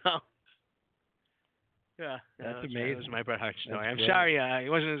 So, yeah, That's that amazing. was my Bret Hart story. That's I'm great. sorry it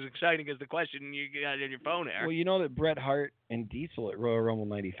wasn't as exciting as the question you got in your phone there. Well, you know that Bret Hart and Diesel at Royal Rumble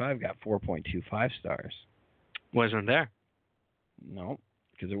 95 got 4.25 stars. Wasn't there. No,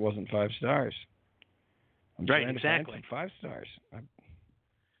 because it wasn't 5 stars. I'm Right, trying to find exactly. some 5 stars.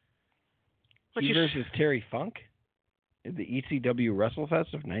 But He you versus Terry Funk at the ECW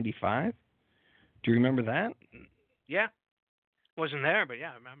WrestleFest of 95. Do you remember that? Yeah. Wasn't there, but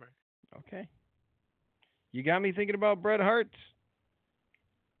yeah, I remember. Okay. You got me thinking about Bret Hart's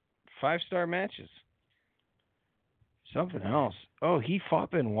 5-star matches. Something else. Oh, he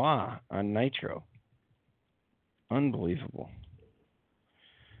fought Benoit on Nitro. Unbelievable.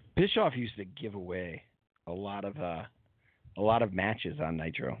 Bischoff used to give away a lot of matches on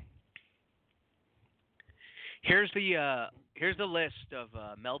Nitro. Here's the list of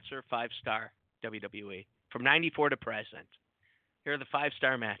Meltzer 5-star WWE from 94 to present. Here are the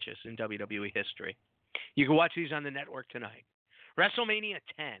 5-star matches in WWE history. You can watch these on the network tonight. WrestleMania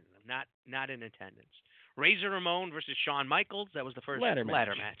 10, not in attendance. Razor Ramon versus Shawn Michaels. That was the first Ladder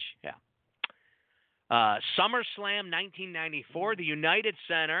match. Yeah. SummerSlam 1994. The United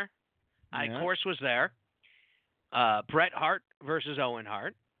Center. I, of course, was there. Bret Hart versus Owen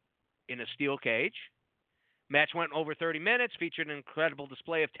Hart in a steel cage. Match went over 30 minutes, featured an incredible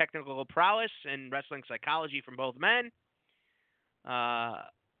display of technical prowess and wrestling psychology from both men.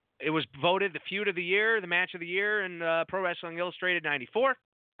 It was voted the feud of the year, the match of the year in Pro Wrestling Illustrated 94.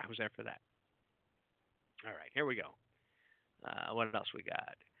 I was there for that. All right, here we go. What else we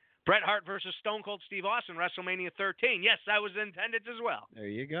got? Bret Hart versus Stone Cold Steve Austin, WrestleMania 13. Yes, I was in attendance as well. There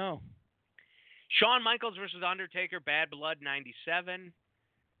you go. Shawn Michaels versus Undertaker, Bad Blood 97.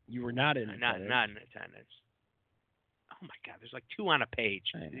 You were not in attendance. Not in attendance. Oh my God, there's like 2 on a page.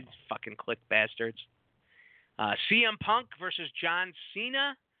 I know. These fucking click bastards. CM Punk versus John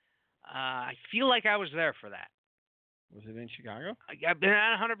Cena. I feel like I was there for that. Was it in Chicago? Not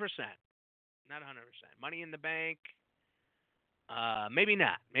 100%. Not 100%. Money in the Bank. Maybe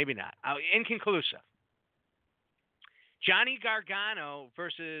not. Inconclusive. Johnny Gargano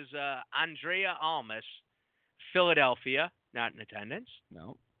versus Andrea Almas, Philadelphia. Not in attendance.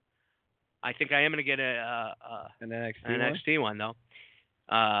 No. I think I am going to get An NXT an one? NXT one, though.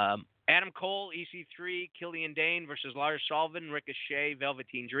 Adam Cole, EC3, Killian Dane versus Lars Sullivan, Ricochet,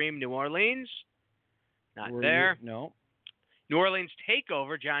 Velveteen Dream, New Orleans. Not Were there. you? No. New Orleans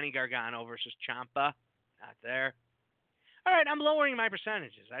Takeover, Johnny Gargano versus Ciampa. Not there. All right, I'm lowering my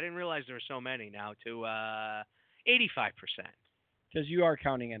percentages. I didn't realize there were so many now to 85%. Because you are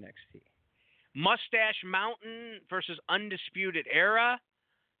counting NXT. Mustache Mountain versus Undisputed Era.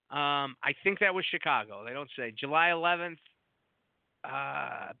 I think that was Chicago. They don't say. July 11th,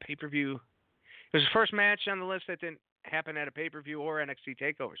 pay-per-view. It was the first match on the list that didn't happen at a pay-per-view or NXT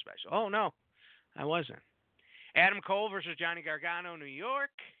TakeOver special. Oh, no, I wasn't. Adam Cole versus Johnny Gargano, New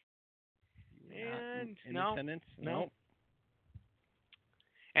York. And Independence? No.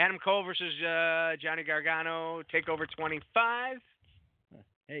 Adam Cole versus Johnny Gargano, TakeOver 25.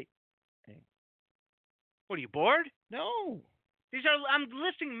 Hey. What, are you bored? No. I'm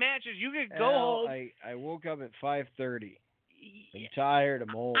listing matches. You could go home. I woke up at 5:30. I'm tired.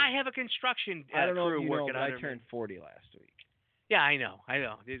 I'm old. I have a construction I don't know crew if you know, working but under I turned me. 40 last week. Yeah, I know.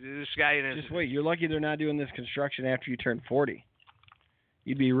 This guy in his... Just wait. You're lucky they're not doing this construction after you turn 40.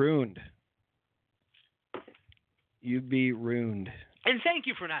 You'd be ruined. And thank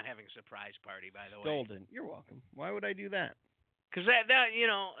you for not having a surprise party, by the way. Golden. You're welcome. Why would I do that? Because that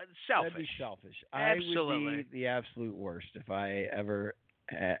it's selfish. That'd be selfish. Absolutely. I would be the absolute worst if I ever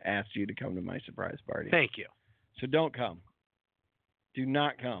asked you to come to my surprise party. Thank you. So don't come. Do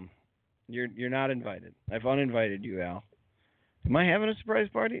not come. You're not invited. I've uninvited you, Al. Am I having a surprise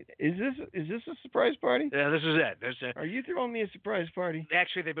party? Is this a surprise party? Yeah, this is it. Are you throwing me a surprise party?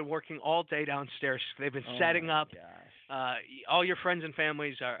 Actually, they've been working all day downstairs. They've been setting up. Gosh. All your friends and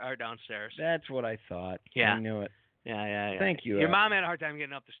families are downstairs. That's what I thought. Yeah. I knew it. Yeah. Thank you, Your Al. mom had a hard time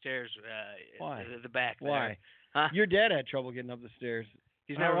getting up the stairs. Why? The back there. Why? Huh? Your dad had trouble getting up the stairs.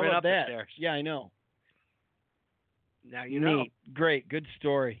 He's How never been about up that? the stairs. Yeah, I know. Now you know. Neat. Great. Good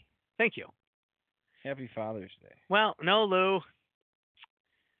story. Thank you. Happy Father's Day. Well, no, Lou.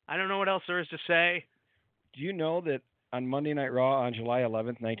 I don't know what else there is to say. Do you know that on Monday Night Raw on July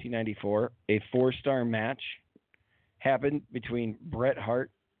 11th, 1994, a 4-star match happened between Bret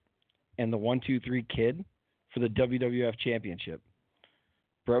Hart and the 1-2-3 Kid for the WWF Championship?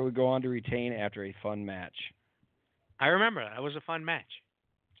 Bret would go on to retain after a fun match. I remember that. It was a fun match.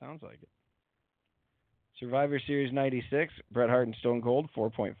 Sounds like it. Survivor Series 96, Bret Hart and Stone Cold,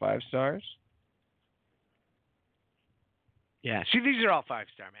 4.5 stars. Yeah. See, these are all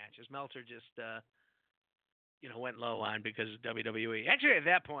 5-star matches. Meltzer just, went low on because of WWE. Actually, at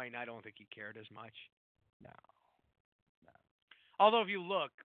that point, I don't think he cared as much. No. Although, if you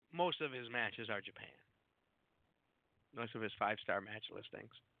look, most of his matches are Japan. Most of his 5-star match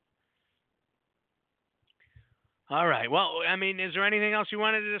listings. All right. Well, I mean, is there anything else you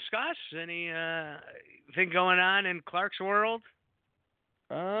wanted to discuss? Anything going on in Clark's world?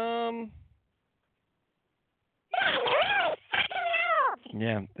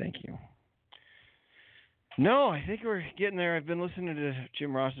 Yeah, thank you. No, I think we're getting there. I've been listening to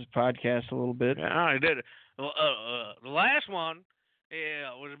Jim Ross's podcast a little bit. Yeah, I did. The last one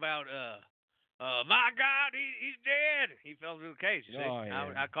was about, my God, he's dead. He fell through the cage. You see? Oh,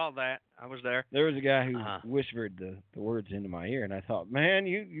 yeah. I called that. I was there. There was a guy who whispered the words into my ear, and I thought, man,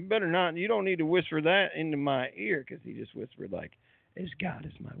 you better not. You don't need to whisper that into my ear, because he just whispered like, "As God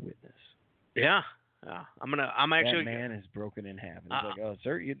is my witness." Yeah. I'm actually. That man is broken in half. And he's like, "Oh,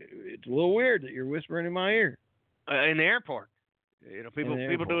 sir, it's a little weird that you're whispering in my ear." In the airport. People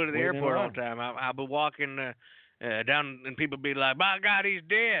do it at the airport all line. the time. I'll be walking down, and people be like, "My God, he's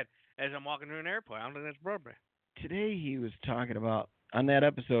dead!" As I'm walking through an airport. I don't think that's appropriate. Today he was talking about, on that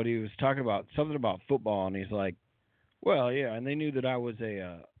episode, he was talking about something about football, and he's like, "Well, yeah," and they knew that I was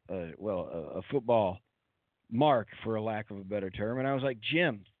a football mark, for a lack of a better term, and I was like,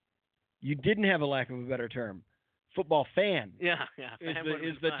 "Jim, you didn't have a lack of a better term. Football fan Yeah.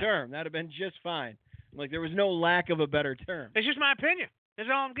 is the term. That'd have been just fine. Like, there was no lack of a better term." It's just my opinion. That's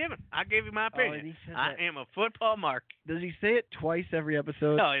all I'm giving. I gave you my opinion. he said I that. am a football mark. Does he say it twice every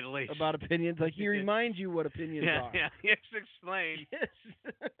episode No, at least. about opinions? Like, he reminds you what opinions are. Yeah. Yes, explain. Yes.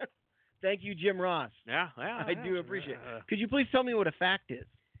 Thank you, Jim Ross. Yeah. I do appreciate it. Could you please tell me what a fact is?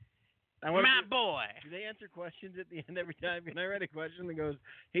 My boy. Do they answer questions at the end every time? Can I write a question that goes,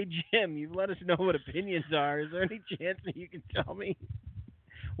 "Hey, Jim, you've let us know what opinions are. Is there any chance that you can tell me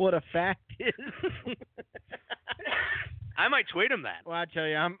what a fact is?" I might tweet him that. Well, I tell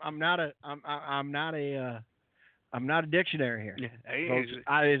you, I'm not a dictionary here. Yeah, Folks,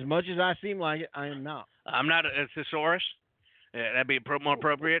 as much as I seem like it, I am not. I'm not a thesaurus. That'd be more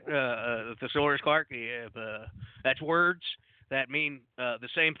appropriate. Thesaurus Clark. That's words that mean the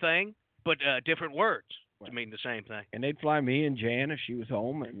same thing, but different words to mean the same thing. And they'd fly me and Jan if she was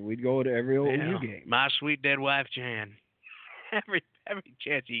home, and we'd go to every OU game. My sweet dead wife, Jan. every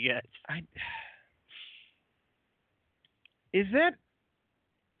chance he gets. Is that,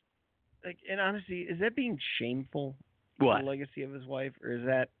 like, and honestly, is that being shameful? What? The legacy of his wife, or is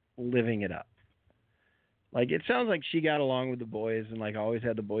that living it up? Like, it sounds like she got along with the boys and, like, always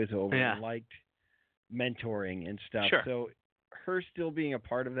had the boys over and liked mentoring and stuff. Sure. So her still being a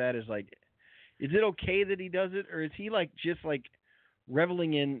part of that is, like, is it okay that he does it, or is he, like, just, like,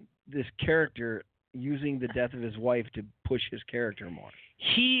 reveling in this character using the death of his wife to push his character more.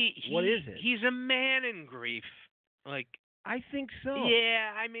 What is it? He's a man in grief. Like, I think so.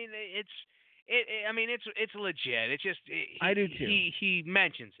 yeah, I mean, it's legit. It's just I do too. He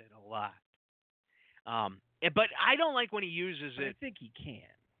mentions it a lot. But I don't like when he uses But it. I think he can.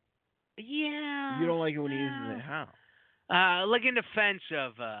 Yeah. You don't like it when he uses it? How? Like in defense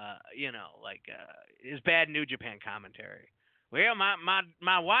of his bad New Japan commentary. Well,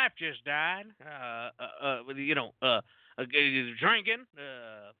 my wife just died. Drinking.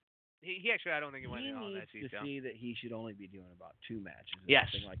 He actually, I don't think he went into all that needs to detail. see that he should only be doing about 2 matches.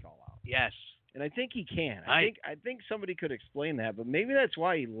 Yes. Something like All Out. Yes. And I think he can. I think somebody could explain that, but maybe that's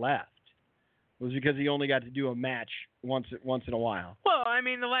why he left. Was because he only got to do a match once in a while. Well, I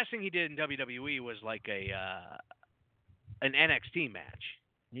mean, the last thing he did in WWE was like an NXT match.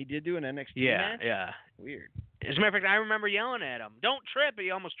 He did do an NXT match? Yeah. Weird. As a matter of fact, I remember yelling at him, "Don't trip!"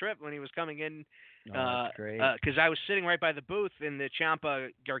 He almost tripped when he was coming in. That's great. Because I was sitting right by the booth in the Ciampa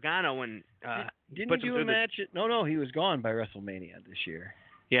Gargano and didn't he do a match? No, he was gone by WrestleMania this year.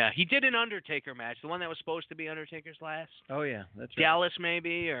 Yeah, he did an Undertaker match, the one that was supposed to be Undertaker's last. Oh yeah, that's right. Dallas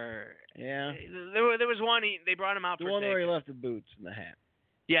maybe, or yeah. There was one. They brought him out the for one a where he left the boots and the hat.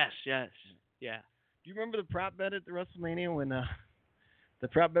 Yes, yeah. Do you remember the prop bet at the WrestleMania when the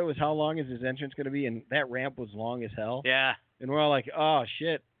prop bet was how long is his entrance going to be, and that ramp was long as hell? Yeah. And we're all like, oh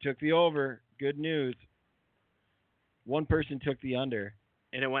shit, took the over. Good news. One person took the under.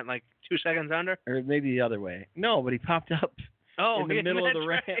 And it went like 2 seconds under? Or maybe the other way. No, but he popped up in the middle of the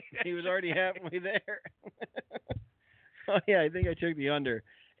ramp. Right. He was already halfway there. Oh, yeah, I think I took the under.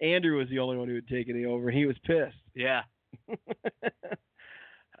 Andrew was the only one who had taken the over, and he was pissed. Yeah.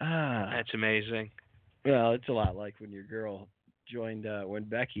 That's amazing. Well, it's a lot like when your girl joined, when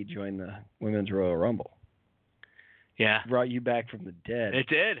Becky joined the Women's Royal Rumble. Yeah. Brought you back from the dead. It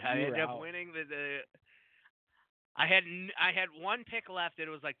did. I You ended were up out. winning I had one pick left. It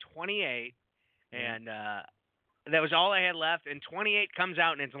was like 28, and that was all I had left. And 28 comes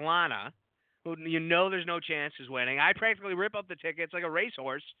out, and it's Lana, who there's no chance is winning. I practically rip up the tickets like a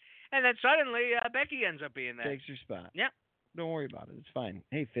racehorse, and then suddenly Becky ends up being there. Takes your spot. Yep. Don't worry about it. It's fine.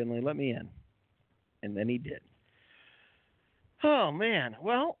 Hey, Finley, let me in. And then he did. Oh, man.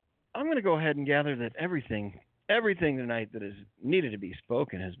 Well, I'm going to go ahead and gather that everything tonight that is needed to be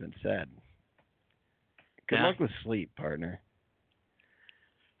spoken has been said. Good luck with sleep, partner.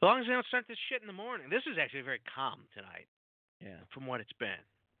 As long as they don't start this shit in the morning. This is actually very calm tonight. Yeah. From what it's been.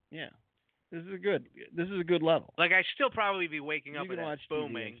 Yeah. This is a good level. Like, I still probably be waking up you with can that watch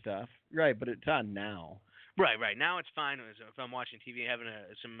booming. TV and stuff. Right, but it's on now. Right. Now it's fine if I'm watching TV, having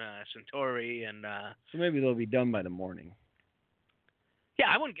some Centauri and. So maybe they'll be done by the morning. Yeah,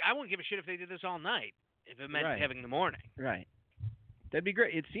 I wouldn't give a shit if they did this all night. If it meant having the morning. Right. That'd be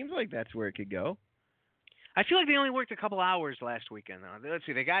great. It seems like that's where it could go. I feel like they only worked a couple hours last weekend, though. Let's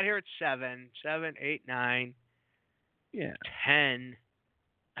see. They got here at 7, 8, 9, 10.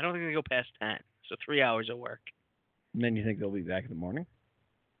 I don't think they go past 10. So 3 hours of work. And then you think they'll be back in the morning?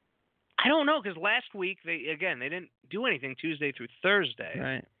 I don't know, because last week, they didn't do anything Tuesday through Thursday.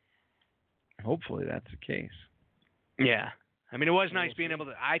 Right. Hopefully that's the case. Yeah. I mean, it was nice being able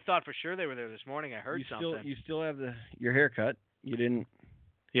to. I thought for sure they were there this morning. I heard something. You still have your haircut. You didn't.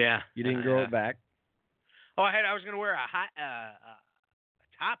 Yeah. You didn't grow it back. Oh, I was going to wear a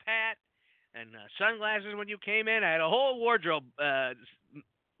top hat and sunglasses when you came in. I had a whole wardrobe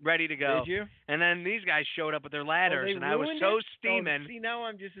ready to go. Did you? And then these guys showed up with their ladders, and I was so steaming. Oh, see, now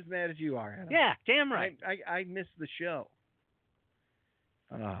I'm just as mad as you are, Adam. Yeah, damn right. I missed the show.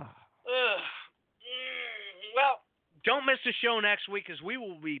 Well, don't miss the show next week, because we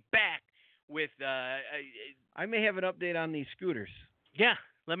will be back with. I may have an update on these scooters. Yeah,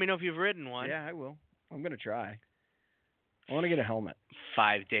 let me know if you've ridden one. Yeah, I will. I'm going to try. I want to get a helmet.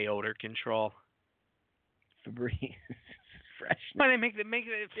 5-day odor control. Febreze. Fresh. But they make it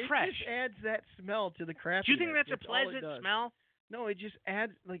fresh. It just adds that smell to the crap. Do you think that's a pleasant smell? No, it just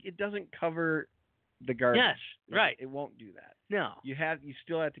adds, like, it doesn't cover the garbage. Yes, right. It won't do that. No. You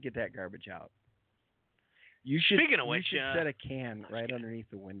still have to get that garbage out. Speaking of which, you should set a can right underneath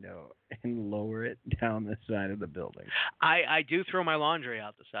the window and lower it down the side of the building. I do throw my laundry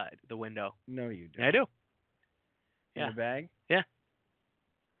out the window. No, you don't. I do. In a bag? Yeah.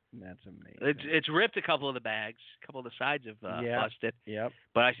 That's amazing. It's ripped a couple of the bags. A couple of the sides have busted. Yep.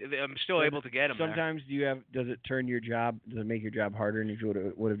 But I'm still able to get them. Sometimes does it make your job harder than if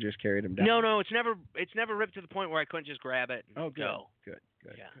you would have just carried them down? No, it's never ripped to the point where I couldn't just grab it and go. Good.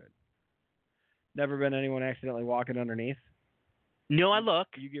 Never been anyone accidentally walking underneath? No, I look.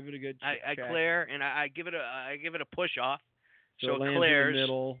 You give it a good check. I clear, and I give it a push off, so it it lands clears. in the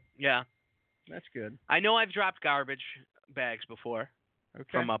middle. Yeah. That's good. I know I've dropped garbage bags before Okay.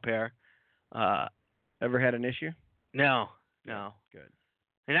 from up here. Ever had an issue? No. Good.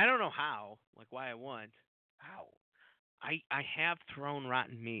 And I don't know how, like why I wouldn't. How? I have thrown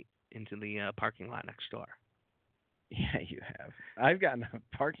rotten meat into the parking lot next door. Yeah, you have. I've gotten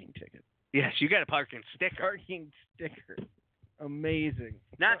a parking ticket. Yes, you got a parking sticker. Parking sticker. Amazing.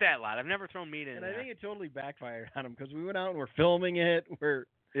 Not that loud. I've never thrown meat in And there. I think it totally backfired on him because we went out and we're filming it. We're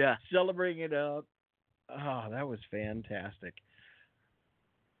celebrating it up. Oh, that was fantastic.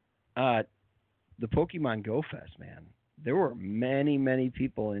 The Pokemon Go Fest, man. There were many, many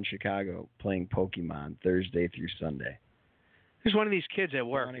people in Chicago playing Pokemon Thursday through Sunday. There's one of these kids at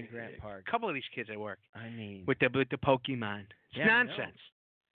work. Down in Grant Park. A couple of these kids at work. I mean, With the Pokemon. It's Yeah, I know. nonsense.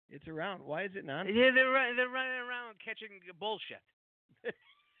 it's around. Why is it nonsense? Yeah, they're running around catching bullshit.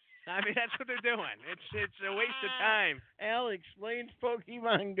 I mean, that's what they're doing. It's a waste of time. Al explains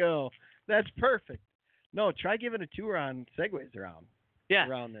Pokemon Go. That's perfect. No, try giving a tour on Segways around. Yeah.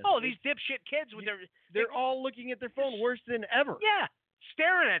 Around this. Oh, these dipshit kids with They're all looking at their phone worse than ever. yeah,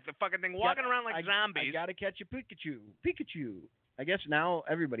 staring at the fucking thing, walking around like I zombies. gotta catch a Pikachu. I guess now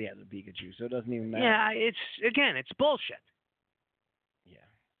everybody has a Pikachu, so it doesn't even matter. Yeah, it's bullshit. Yeah.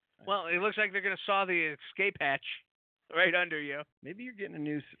 Well, it looks like they're gonna saw the escape hatch right under you. Maybe you're getting a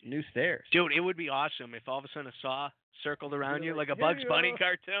new stairs. Dude, it would be awesome if all of a sudden a saw circled around You're you like, like a "Here Bugs you Bunny go."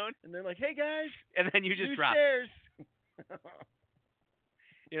 cartoon, And they're like, "Hey guys, and then you just new drop. stairs."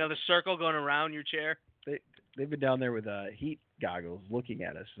 You know, the circle going around your chair. They've been down there with heat goggles looking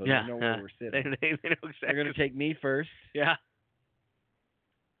at us, so Yeah, they know where we're sitting. They know exactly. They're gonna take me first. Yeah.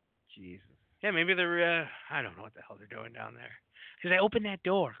 Jesus. Yeah, maybe they're. I don't know what the hell they're doing down there. Because I opened that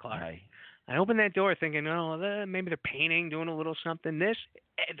door, Clark. Aye. I opened that door thinking, maybe they're painting, doing a little something.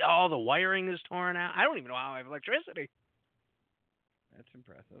 All the wiring is torn out. I don't even know how I have electricity. That's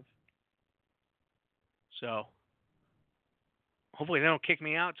impressive. So, hopefully they don't kick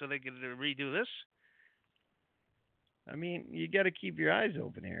me out so they get to redo this. I mean, you got to keep your eyes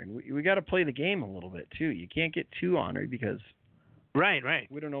open here, and we got to play the game a little bit too. You can't get too ornery because Right.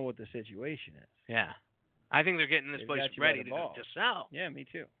 we don't know what the situation is. Yeah. I think they're getting this They've place got you by ready the to balls. sell. Yeah, me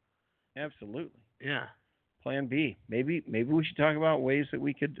too. Absolutely. Yeah. Plan B. Maybe we should talk about ways that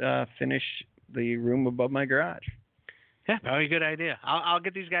we could finish the room above my garage. Yeah, probably a good idea. I'll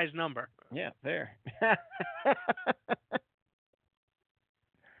get these guys' number. Yeah, there.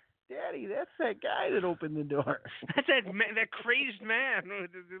 Daddy, that's that guy that opened the door. That's that crazed man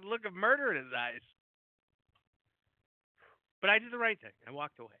with the look of murder in his eyes. But I did the right thing. I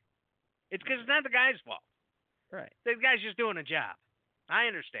walked away. It's because it's not the guy's fault. Right. The guy's just doing a job. I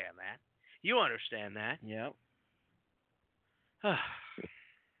understand that. You understand that. Yep.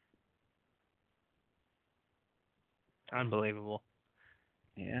 Unbelievable.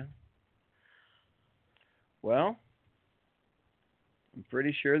 Yeah. Well, I'm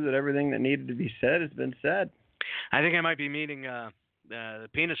pretty sure that everything that needed to be said has been said. I think I might be meeting the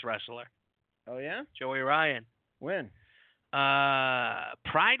penis wrestler, Oh, yeah? Joey Ryan. When?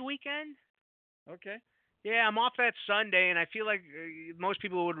 Pride weekend? Okay. Yeah, I'm off that Sunday, and I feel like most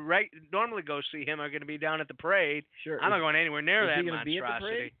people would normally go see him are going to be down at the parade. Sure. I'm not going anywhere near is that he gonna be at the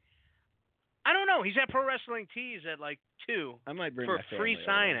monstrosity. parade? I don't know. He's at Pro Wrestling Tees at like 2 I might bring for my free family over.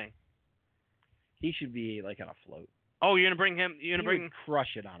 signing. He should be like on a float. Oh, you're gonna bring him? You're gonna He bring would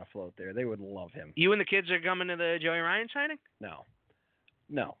crush it on a float there. They would love him. you and the kids are coming to the Joey Ryan signing? No.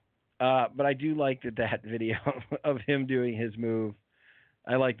 But I do like that video of him doing his move.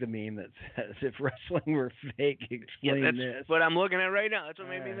 I like the meme that says, "If wrestling were fake, explain that's this." what I'm looking at right now. That's what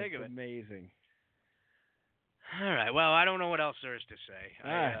made me think of it. Amazing. All right. Well, I don't know what else there is to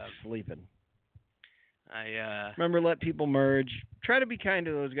say. Sleeping. I Remember, let people merge. Try to be kind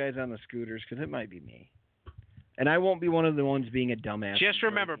to those guys on the scooters because it might be me. And I won't be one of the ones being a dumbass. just and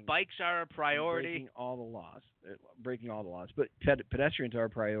remember, breaking- bikes are a priority. Breaking all the laws. But pedestrians are a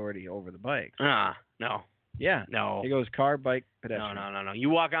priority over the bikes. No. Yeah. No. It goes car, bike, pedestrian. No. You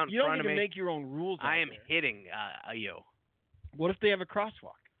walk out in You don't front need of to me. make your own rules. I out am there. hitting you. What if they have a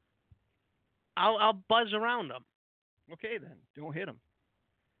crosswalk? I'll buzz around them. Okay, then. Don't hit them.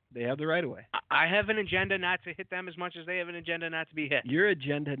 They have the right of way. I have an agenda not to hit them as much as they have an agenda not to be hit. Your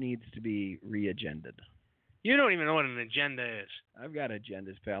agenda needs to be re-agended. You don't even know what an agenda is. I've got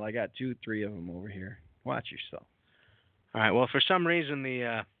agendas, pal. I got 2, 3 of them over here. Watch yourself. All right. Well, for some reason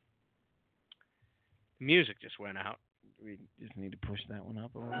the music just went out. We just need to push that one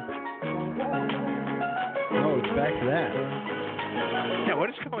up a little bit. No, it's back to that. Yeah. What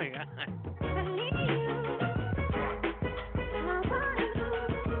is going on?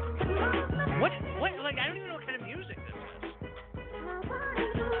 What? Like I don't even know what kind of music this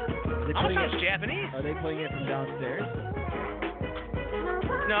is. they Almost playing sounds it? Japanese. Are they playing it from downstairs?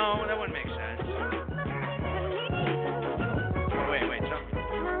 No, that wouldn't make sense. Wait.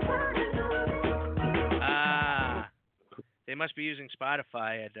 They must be using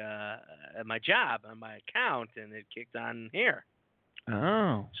Spotify at my job on my account, and it kicked on here.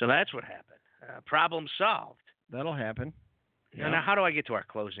 Oh, So that's what happened. Problem solved. that'll happen. Now, how do I get to our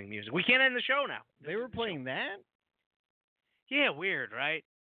closing music? We can't end the show now. They were playing that? Yeah, weird, right?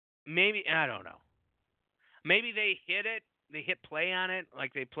 Maybe, I don't know. Maybe they hit it. They hit play on it,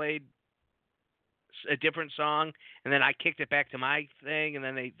 like they played a different song, and then I kicked it back to my thing, and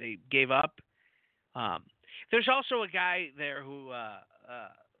then they gave up. There's also a guy there who,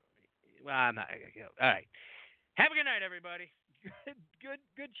 well, I'm not. All right. Have a good night, everybody.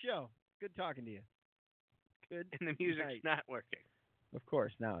 Good show. Good talking to you. Good. And the music's night. not working. Of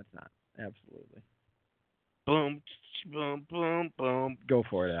course, now it's not. Absolutely. Boom, boom, boom, boom, Go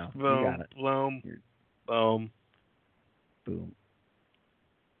for it, Al. boom, You got it. boom, You're- boom. Boom.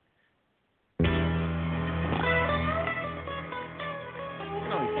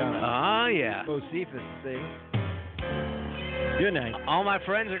 Oh, yeah. Josephus thing. Good night. All my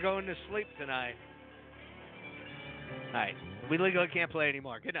friends are going to sleep tonight. All right. We legally can't play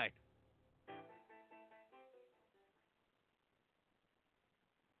anymore. Good night.